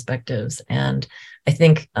alternative perspectives. And I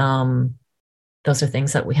think those are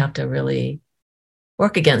things that we have to really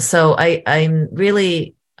work against. So I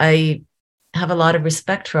have a lot of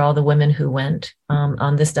respect for all the women who went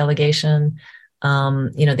on this delegation.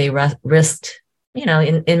 They risked,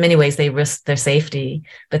 in many ways, they risked their safety,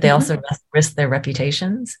 but they also risked their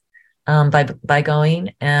reputations by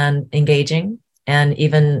going and engaging, and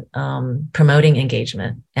even promoting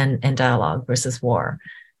engagement and dialogue versus war.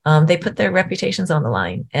 They put their reputations on the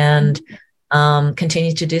line, and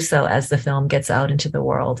continue to do so as the film gets out into the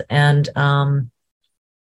world. And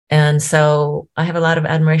so I have a lot of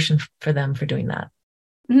admiration for them for doing that.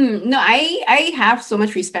 No, I have so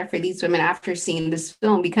much respect for these women after seeing this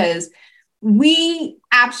film, because we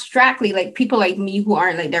abstractly, like people like me who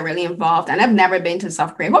aren't like they're really involved, and I've never been to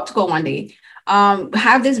South Korea, hope to go one day,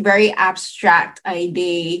 have this very abstract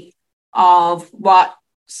idea of what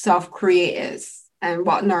South Korea is and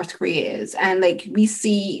what North Korea is. And like we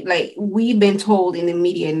see, like we've been told in the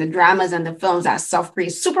media, in the dramas and the films, that South Korea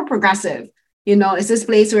is super progressive. It's this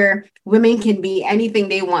place where women can be anything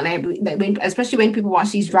they want. Especially when people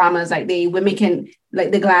watch these dramas, like women can,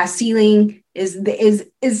 like the glass ceiling is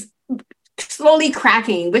slowly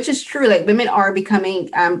cracking, which is true. Like women are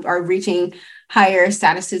becoming, are reaching higher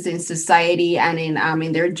statuses in society and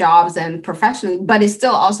in their jobs and professionally, but it's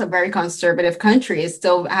still also a very conservative country. Is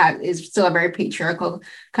still a very patriarchal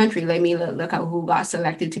country. Let me look at who got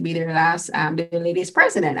selected to be their last, the latest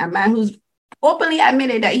president, a man who's openly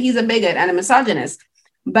admitted that he's a bigot and a misogynist.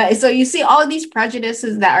 But so you see all of these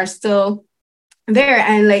prejudices that are still there,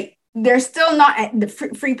 and like they're still not, the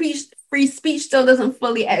free speech still doesn't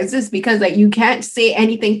fully exist, because like you can't say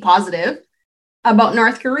anything positive about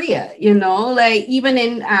North Korea, like even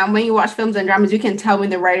in when you watch films and dramas, you can tell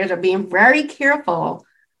when the writers are being very careful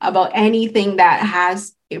about anything that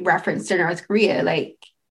has a reference to North Korea. Like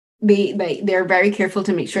they're very careful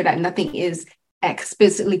to make sure that nothing is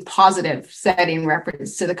explicitly positive said in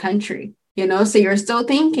reference to the country, so you're still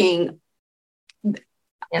thinking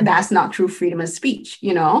that's not true freedom of speech,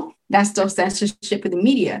 that's still censorship in the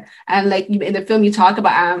media. And like in the film, you talk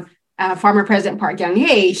about former President Park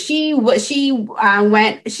Geun-hye. She didn't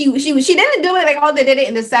do it like how they did it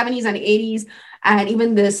in the 70s and the 80s, And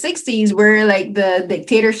even the 60s, where like the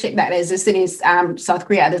dictatorship that existed in South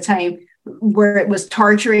Korea at the time, where it was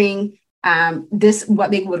torturing this,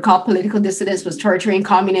 what they would call political dissidents, was torturing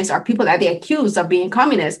communists or people that they accused of being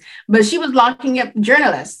communists. But she was locking up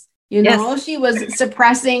journalists. You know, yes. She was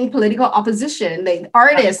suppressing political opposition, like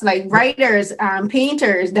artists, like writers,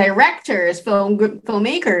 painters, directors,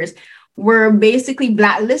 filmmakers were basically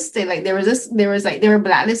blacklisted. Like they were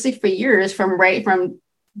blacklisted for years from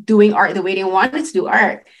doing art the way they wanted to do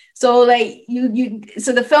art. So like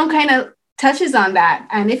so the film kind of touches on that.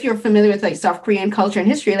 And if you're familiar with like South Korean culture and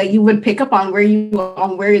history, like you would pick up on where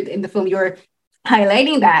in the film you're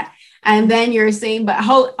highlighting that. And then you're saying, but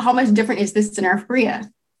how much different is this to North Korea?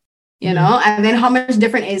 You know, and then how much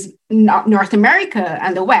different is North America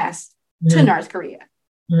and the West to North Korea?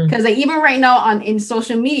 Because like even right now in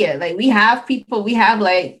social media, like we have people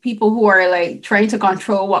who are like trying to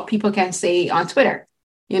control what people can say on Twitter.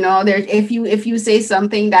 You know, if you say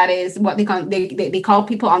something that is what they call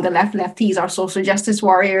people on the lefties or social justice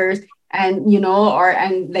warriors, and you know,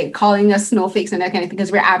 and like calling us snowflakes and that kind of thing,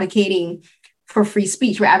 because we're advocating for free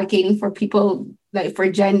speech, we're advocating for people, like for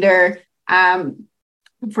gender,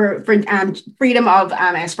 for freedom of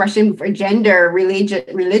expression, for gender,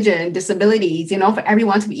 religion, disabilities, you know, for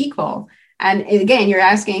everyone to be equal. And again, you're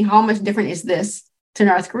asking how much different is this to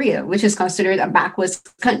North Korea, which is considered a backwards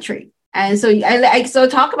country. And so so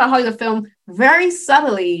talk about how the film very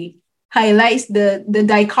subtly highlights the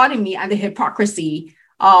dichotomy and the hypocrisy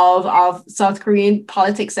of South Korean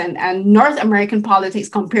politics and North American politics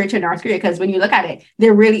compared to North Korea. Because when you look at it,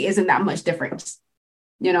 there really isn't that much difference.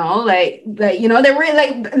 You know, like you know, they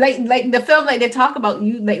really like the film, like they talk about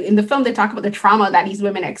in the film they talk about the trauma that these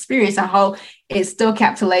women experience and how it's still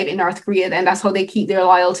kept alive in North Korea, and that's how they keep their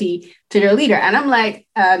loyalty to their leader. And I'm like,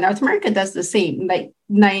 North America does the same. Like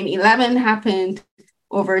 9/11 happened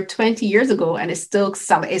over 20 years ago, and it's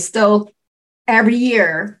still every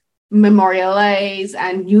year memorialized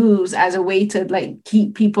and used as a way to like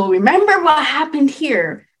keep people remember what happened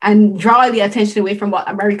here and draw the attention away from what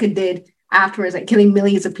America did afterwards, like killing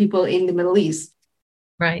millions of people in the Middle East.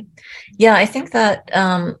 Right. Yeah, I think that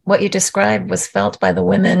what you described was felt by the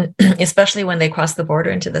women, especially when they crossed the border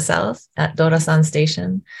into the South at Dorasan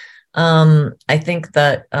Station. I think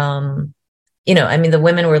that, you know, I mean, the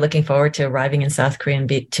women were looking forward to arriving in South Korea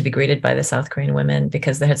and to be greeted by the South Korean women,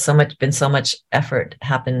 because there had been so much effort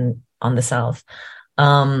happen on the South.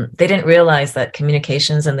 They didn't realize that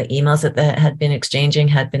communications and the emails that they had been exchanging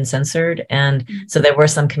had been censored. And so there were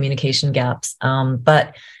some communication gaps.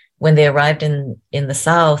 But when they arrived in the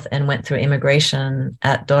South and went through immigration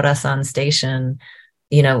at Dorasan Station,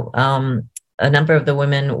 you know, a number of the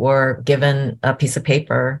women were given a piece of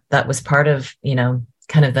paper that was part of, you know,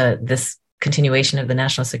 kind of this continuation of the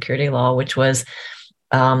national security law, which was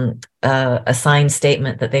a signed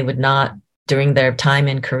statement that they would not, during their time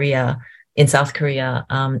in South Korea,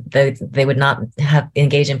 they would not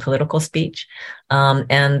engage in political speech,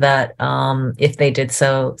 and that if they did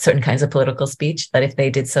so, certain kinds of political speech, that if they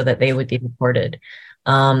did so, that they would be deported,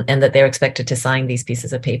 and that they were expected to sign these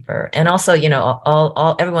pieces of paper. And also, you know,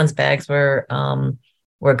 all everyone's bags were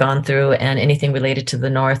gone through, and anything related to the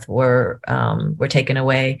North were taken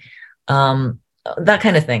away, that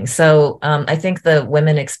kind of thing. So I think the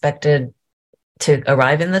women expected to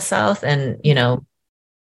arrive in the South and, you know,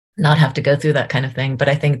 not have to go through that kind of thing. But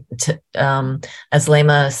I think, as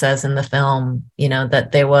Lema says in the film, you know,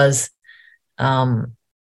 that there was,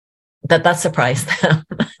 that surprised them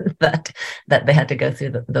that they had to go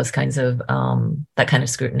through those kinds of, that kind of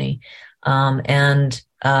scrutiny. And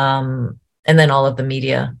then all of the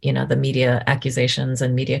media, you know, the media accusations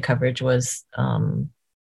and media coverage was,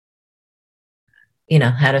 you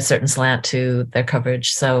know, had a certain slant to their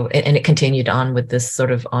coverage. So, and it continued on with this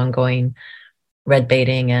sort of ongoing red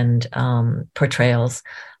baiting and portrayals.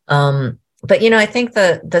 But, you know, I think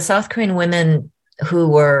the South Korean women who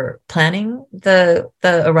were planning the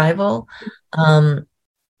arrival,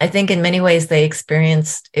 I think in many ways they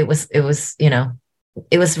experienced, it was, you know,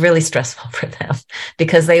 it was really stressful for them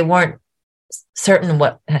because they weren't certain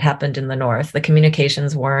what had happened in the North. The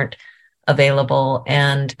communications weren't available.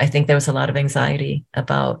 And I think there was a lot of anxiety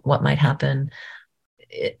about what might happen,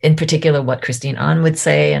 in particular, what Christine Ahn would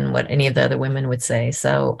say and what any of the other women would say.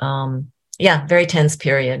 So, yeah, very tense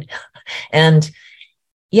period. And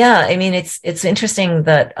yeah, I mean, it's interesting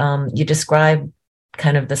that you describe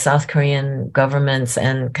kind of the South Korean governments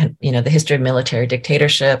and, you know, the history of military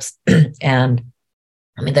dictatorships. And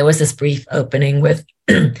I mean, there was this brief opening with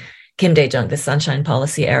Kim Dae-jung, the Sunshine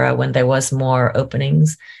Policy era, when there was more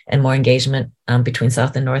openings and more engagement between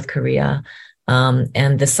South and North Korea.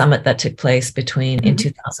 and the summit that took place in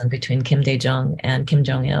 2000 between Kim Dae-jung and Kim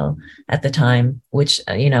Jong-il at the time, which,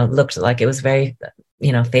 looked like it was very,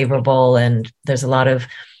 favorable, and there's a lot of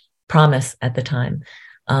promise at the time.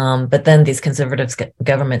 But then these conservative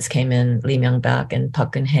governments came in, Lee Myung-bak and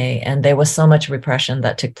Park Geun-hye, and there was so much repression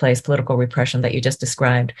that took place, political repression that you just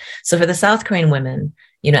described. So for the South Korean women,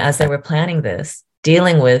 as they were planning this,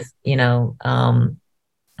 dealing with,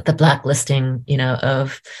 the blacklisting,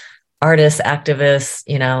 of artists,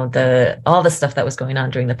 activists, all the stuff that was going on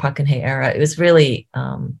during the Park Geun-hye era, it was really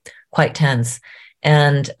quite tense.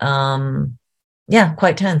 And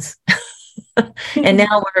quite tense. And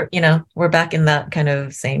now we're back in that kind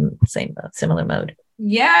of same similar mode.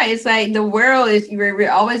 Yeah, it's like the world is, we're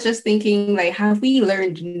always just thinking, like, have we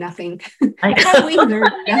learned nothing? Have we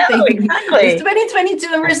learned nothing? Exactly. It's 2022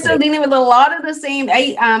 and we're still dealing with a lot of the same,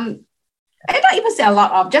 I don't even say a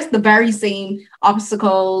lot of, just the very same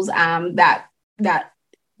obstacles that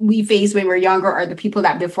we face when we're younger, or the people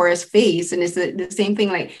that before us face. And it's the same thing,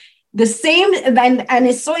 like the same. And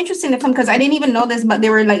it's so interesting to come, because I didn't even know this, but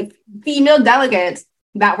there were like female delegates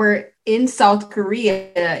that were in South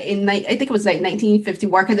Korea in, I think it was like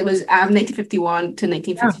 1951, because it was 1951 to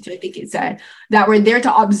 1952, I think it said, that were there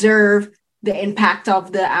to observe the impact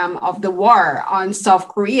of the war on South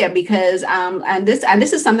Korea, because and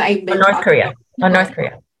this is something I've been North Korea. North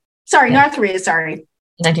Korea. Sorry, yeah. North Korea, sorry.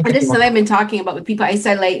 And this is something I've been talking about with people. I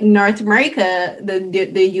said, like, North America,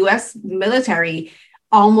 the US military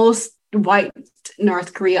almost wiped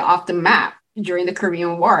North Korea off the map during the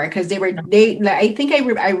Korean War, because I think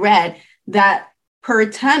I read that per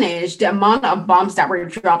tonnage, the amount of bombs that were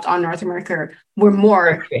dropped on North America were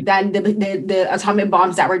more than the atomic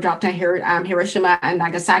bombs that were dropped on Hiroshima and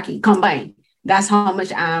Nagasaki combined. That's how much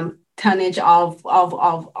tonnage of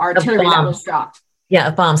artillery that was dropped. Yeah,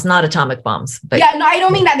 bombs, not atomic bombs. But yeah, no, I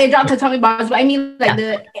don't mean that they dropped atomic bombs, but I mean like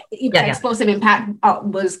the explosive impact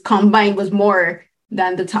was combined was more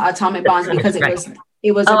than the atomic bombs, because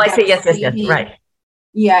it was. Oh, I see. Yes, right.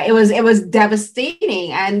 Yeah, it was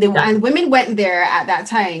devastating, and and women went there at that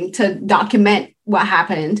time to document what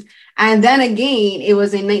happened. And then again, it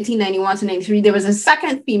was in 1991 to 93. There was a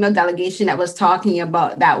second female delegation that was talking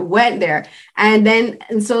about that went there, and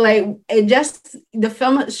so like the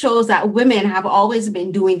film shows that women have always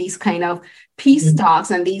been doing these kind of peace talks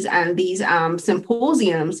and these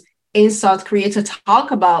symposiums in South Korea to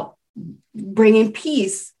talk about bringing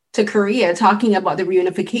peace to Korea, talking about the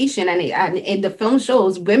reunification, and the film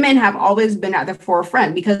shows women have always been at the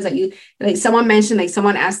forefront, because someone mentioned,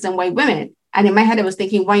 someone asked them why women, and in my head I was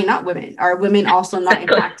thinking, why not women? Are women also not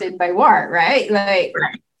impacted by war, right? Like,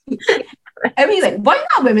 I mean, like, why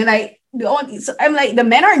not women? Like, I'm like, the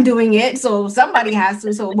men aren't doing it, so somebody has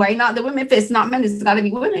to. So why not the women? If it's not men, it's got to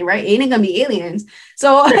be women, right? It ain't gonna be aliens.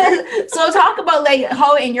 So, so talk about like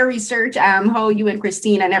how in your research, how you and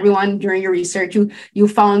Christine and everyone during your research, you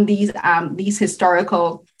found these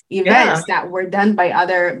historical events that were done by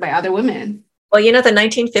other women. Well, the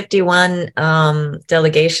 1951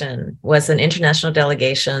 delegation was an international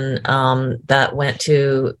delegation that went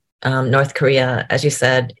to North Korea, as you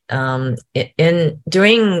said, during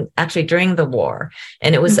the war.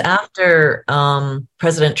 And it was after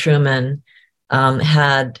President Truman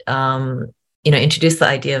had introduced the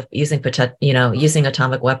idea of using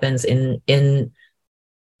atomic weapons in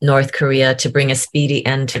North Korea to bring a speedy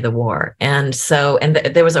end to the war. And so,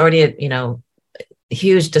 there was already a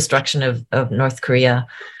huge destruction of North Korea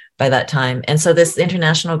by that time. And so this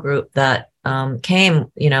international group that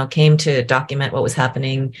came to document what was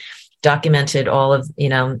happening, documented all of,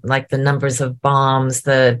 like the numbers of bombs,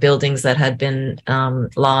 the buildings that had been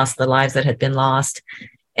lost, the lives that had been lost.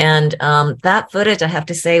 And that footage, I have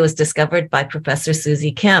to say, was discovered by Professor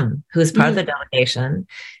Susie Kim, who's part of the delegation.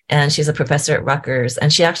 And she's a professor at Rutgers.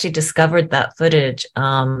 And she actually discovered that footage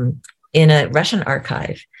in a Russian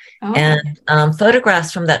archive. Oh. And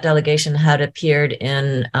photographs from that delegation had appeared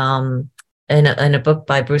in a book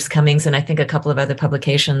by Bruce Cummings and I think a couple of other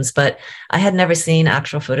publications, but I had never seen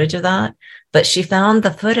actual footage of that. But she found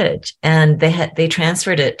the footage and they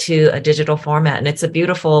transferred it to a digital format, and it's a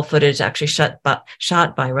beautiful footage actually shot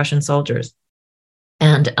by Russian soldiers.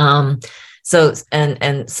 And so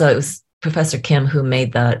it was Professor Kim who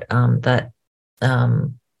made that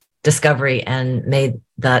discovery and made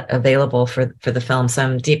that available for the film. So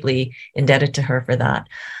I'm deeply indebted to her for that.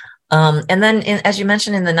 And then, as you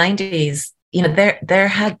mentioned, in the 90s, there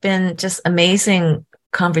had been just amazing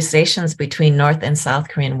conversations between North and South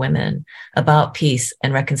Korean women about peace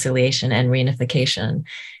and reconciliation and reunification.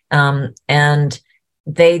 And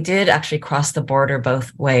they did actually cross the border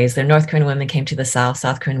both ways. The North Korean women came to the South,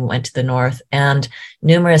 South Korean went to the North, and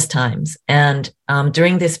numerous times. And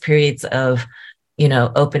during these periods of,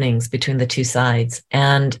 openings between the two sides.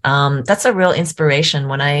 And that's a real inspiration.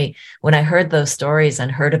 When I heard those stories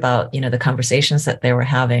and heard about, the conversations that they were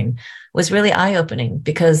having, was really eye-opening,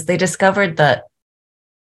 because they discovered that,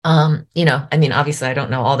 obviously I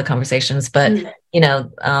don't know all the conversations, but,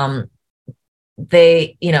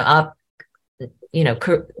 they,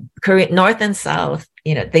 Korea, North and South,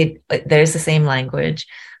 there's the same language,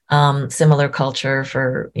 similar culture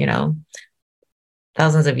for,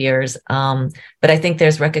 thousands of years. But I think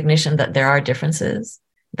there's recognition that there are differences,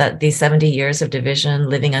 that these 70 years of division,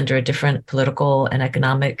 living under a different political and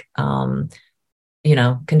economic,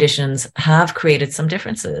 conditions, have created some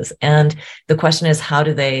differences. And the question is, how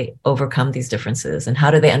do they overcome these differences? And how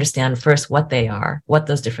do they understand first what they are, what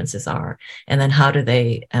those differences are? And then how do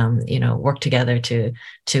they, work together to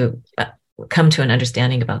come to an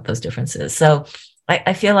understanding about those differences? So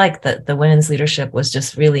I feel like the women's leadership was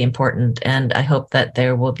just really important. And I hope that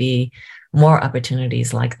there will be more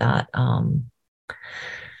opportunities like that in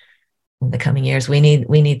the coming years. We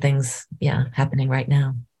need things, happening right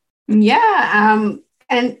now. Yeah.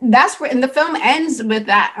 And that's where, and the film ends with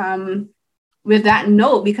that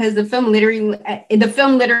note, because the film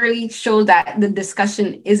literally shows that the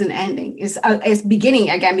discussion isn't ending. It's beginning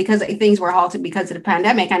again, because things were halted because of the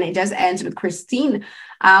pandemic, and it just ends with Christine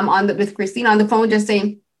on the phone just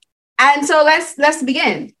saying, and so let's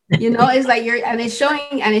begin. It's like it's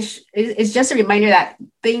showing, and it's just a reminder that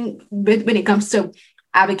when it comes to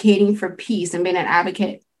advocating for peace and being an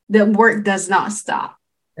advocate, the work does not stop.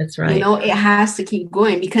 That's right. It has to keep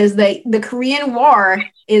going, because the Korean War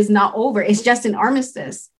is not over. It's just an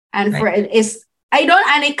armistice. And right.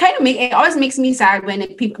 It always makes me sad when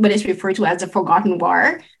it's referred to as a forgotten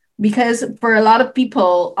war, because for a lot of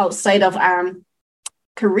people outside of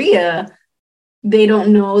Korea, they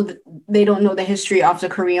don't know the history of the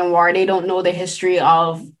Korean War. They don't know the history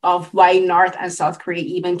of why North and South Korea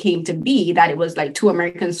even came to be, that it was like two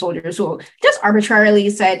American soldiers who just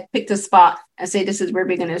arbitrarily picked a spot and say, this is where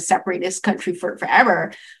we're going to separate this country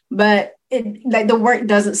forever. But the work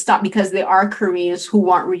doesn't stop, because there are Koreans who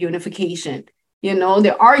want reunification.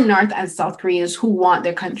 There are North and South Koreans who want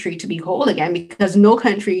their country to be whole again, because no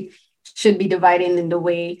country should be divided in the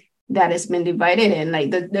way that has been divided in.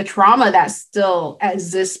 Like the trauma that still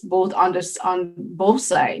exists on both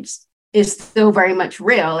sides is still very much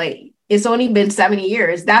real. Like, it's only been 70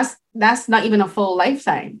 years. That's not even a full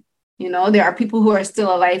lifetime. There are people who are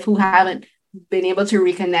still alive who haven't been able to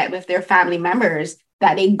reconnect with their family members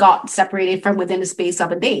that they got separated from within the space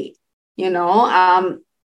of a day. And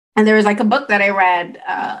there was like a book that I read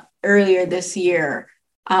earlier this year.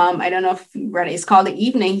 I don't know if you read it. It's called The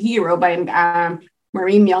Evening Hero by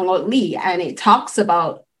Marie Myung Lee, and it talks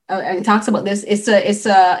about this. It's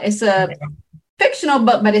a fictional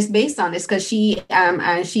book, but it's based on this, because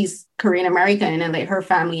she's Korean American, and like her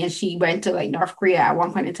family, and she went to like North Korea at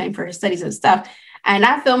one point in time for her studies and stuff. And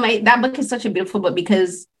that book is such a beautiful book,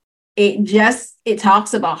 because it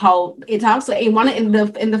talks about how in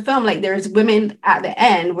the film, like there's women at the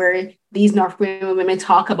end where these North Korean women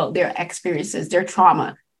talk about their experiences, their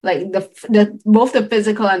trauma, like both the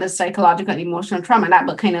physical and the psychological and emotional trauma. That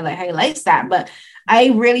book kind of like highlights that. But I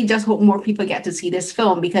really just hope more people get to see this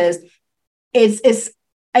film, because I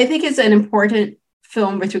think it's an important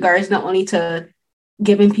film with regards not only to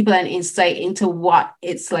giving people an insight into what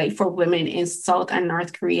it's like for women in South and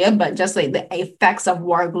North Korea, but just like the effects of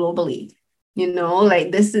war globally.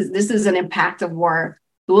 Like this is an impact of war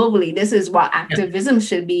globally. This is what activism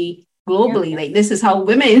should be globally. Like, this is how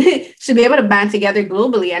women should be able to band together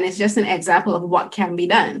globally. And it's just an example of what can be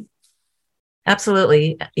done.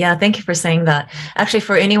 Absolutely. Yeah. Thank you for saying that. Actually,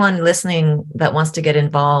 for anyone listening that wants to get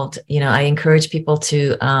involved, I encourage people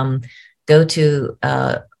to go to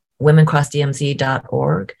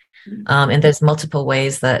womencrossdmz.org. And there's multiple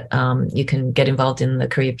ways that you can get involved in the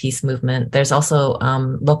Korea Peace movement. There's also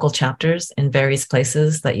local chapters in various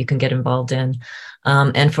places that you can get involved in.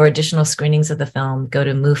 And for additional screenings of the film, go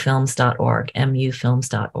to mufilms.org,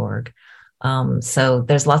 mufilms.org. So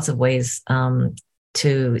there's lots of ways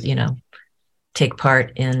to, take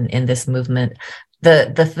part in this movement.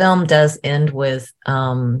 The film does end with,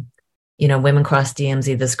 Women Cross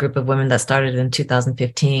DMZ, this group of women that started in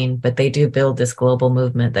 2015, but they do build this global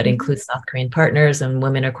movement that includes South Korean partners and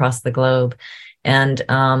women across the globe. And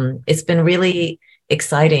it's been really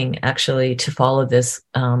exciting, actually, to follow this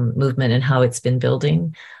movement and how it's been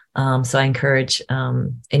building. So I encourage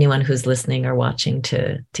anyone who's listening or watching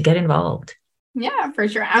to get involved. Yeah, for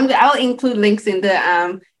sure. I'll include links in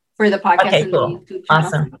the for the podcast Okay, and cool. the YouTube channel.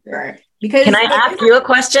 Awesome. Sure. Because Can I ask you a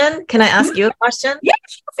question? Can I ask you a question? Yeah,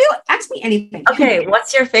 sure, ask me anything. Okay,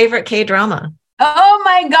 what's your favorite K-drama? Oh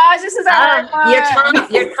my gosh, this is a hard one.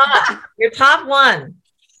 Your top one.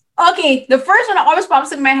 Okay, the first one that always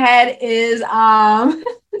pops in my head is Goblin.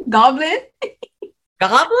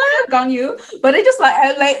 Goblin? Gong but I just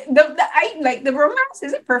like the romance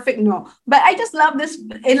isn't perfect, no. But I just love this.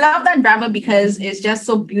 I love that drama because it's just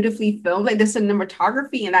so beautifully filmed. Like the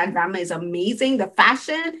cinematography in that drama is amazing. The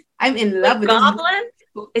fashion, I'm in love with Goblin.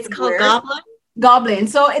 It's called Goblin. Goblin.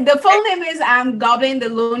 So the full name is Goblin, the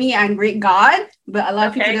Lonely and Great God, but a lot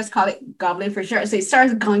of people just call it Goblin for sure. So it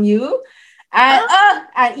stars Gong Yoo and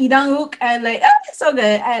Lee Dong-wook, and like it's so good.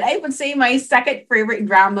 And I would say my second favorite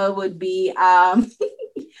drama would be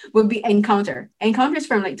Encounter. Encounter is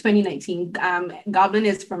from like 2019. Goblin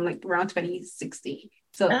is from like around 2016.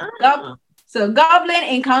 So Goblin,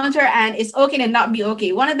 Encounter, and It's Okay to Not Be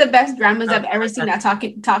Okay. One of the best dramas I've ever seen that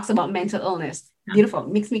talks about mental illness. Beautiful.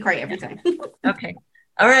 Makes me cry every time. Okay.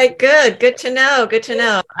 All right. Good to know. Good to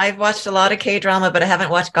know. I've watched a lot of K-drama, but I haven't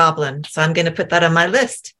watched Goblin. So I'm going to put that on my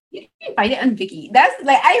list. You can find it on Viki. That's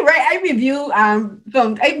like I review I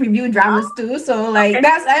review dramas too. So like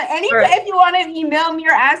that's if you want to email me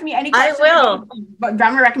or ask me any questions, I will. But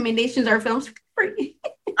drama recommendations or films free.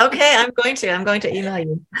 Okay, I'm going to email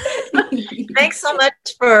you. Thanks so much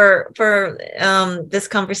for this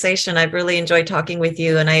conversation. I've really enjoyed talking with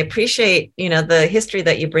you, and I appreciate the history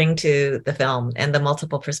that you bring to the film and the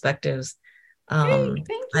multiple perspectives. Thank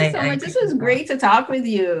you so much. This was great to talk with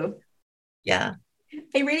you. Yeah.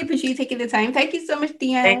 I really appreciate you taking the time. Thank you so much,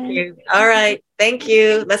 Diane. Thank you. All right. Thank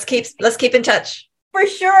you. Let's keep in touch. For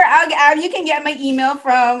sure. You can get my email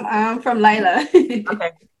from Lila.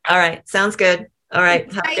 Okay. All right. Sounds good. All right.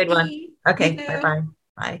 Have a good one. Okay. Bye-bye.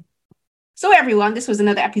 Bye. So everyone, this was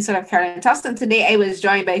another episode of Caroline Talks, and today I was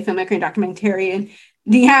joined by filmmaker and documentarian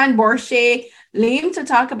Diane Borsche Lim to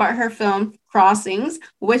talk about her film Crossings,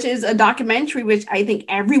 which is a documentary which I think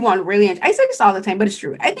everyone really enjoys. I say this all the time, but it's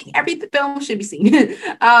true. I think every film should be seen.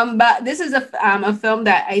 But this is a film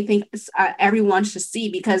that I think everyone should see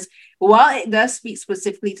because while it does speak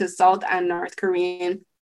specifically to South and North Korean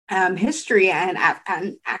history and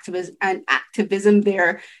activism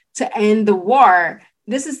there to end the war,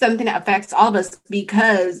 this is something that affects all of us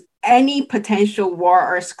because any potential war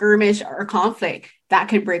or skirmish or conflict that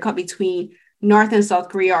could break up between North and South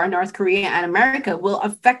Korea or North Korea and America will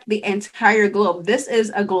affect the entire globe. This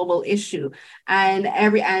is a global issue. And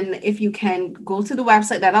if you can go to the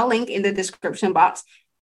website that I'll link in the description box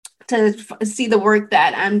to see the work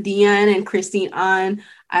that Deanne and Christine An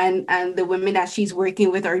and the women that she's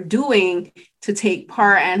working with are doing to take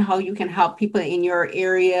part and how you can help people in your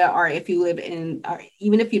area, or if you live in, or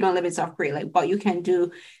even if you don't live in South Korea, like what you can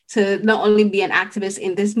do to not only be an activist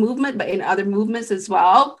in this movement, but in other movements as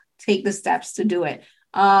well. Take the steps to do it.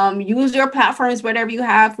 Use your platforms, whatever you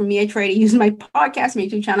have. For me, I try to use my podcast, my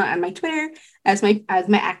YouTube channel, and my Twitter as my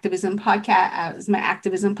activism podcast, as my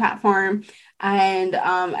activism platform. And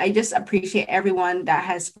I just appreciate everyone that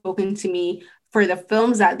has spoken to me for the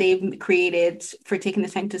films that they've created, for taking the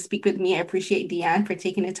time to speak with me. I appreciate Deanne for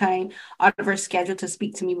taking the time out of her schedule to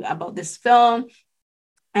speak to me about this film.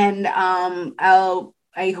 And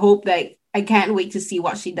I hope that I can't wait to see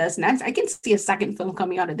what she does next. I can see a second film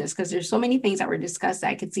coming out of this because there's so many things that were discussed that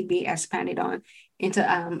I could see being expanded on into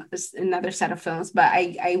another set of films. But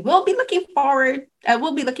I will be looking forward. I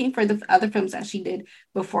will be looking for the other films that she did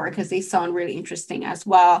before because they sound really interesting as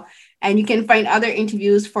well. And you can find other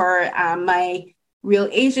interviews for my Real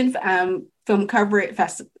Asian film coverage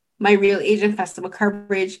festival, my Real Asian Festival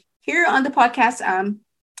coverage here on the podcast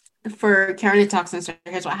for Caroline Talks. And so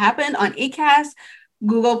here's what happened on Acast,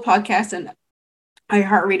 Google Podcasts, and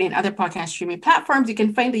iHeartRadio and other podcast streaming platforms. You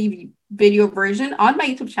can find the video version on my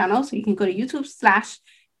YouTube channel. So you can go to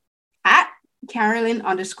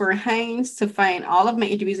YouTube/@Caroline_Hines to find all of my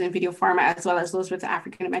interviews in video format, as well as those with the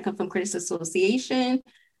African American Film Critics Association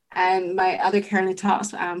and my other Caroline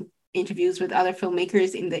Talks interviews with other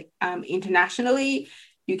filmmakers in the internationally.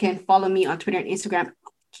 You can follow me on Twitter and Instagram,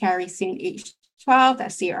 CarrieCNH12,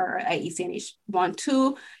 that's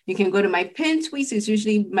CRIECNH12. You can go to my pinned tweets. It's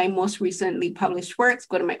usually my most recently published works.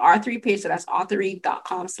 Go to my Author page, so that's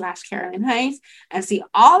author.com/Caroline Hines, and see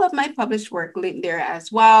all of my published work linked there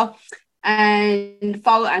as well. And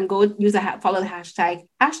follow the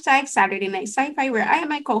hashtag Saturday Night Sci-Fi, where I and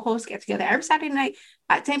my co-host get together every Saturday night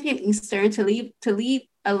at 10 p.m. Eastern to lead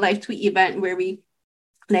a live tweet event where we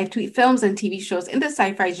And I tweet films and TV shows in the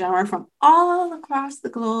sci-fi genre from all across the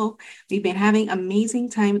globe. We've been having amazing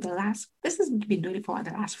time this has been doing it for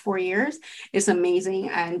the last 4 years. It's amazing.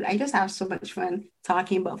 And I just have so much fun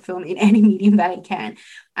talking about film in any medium that I can.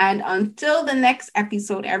 And until the next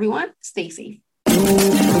episode, everyone, stay safe.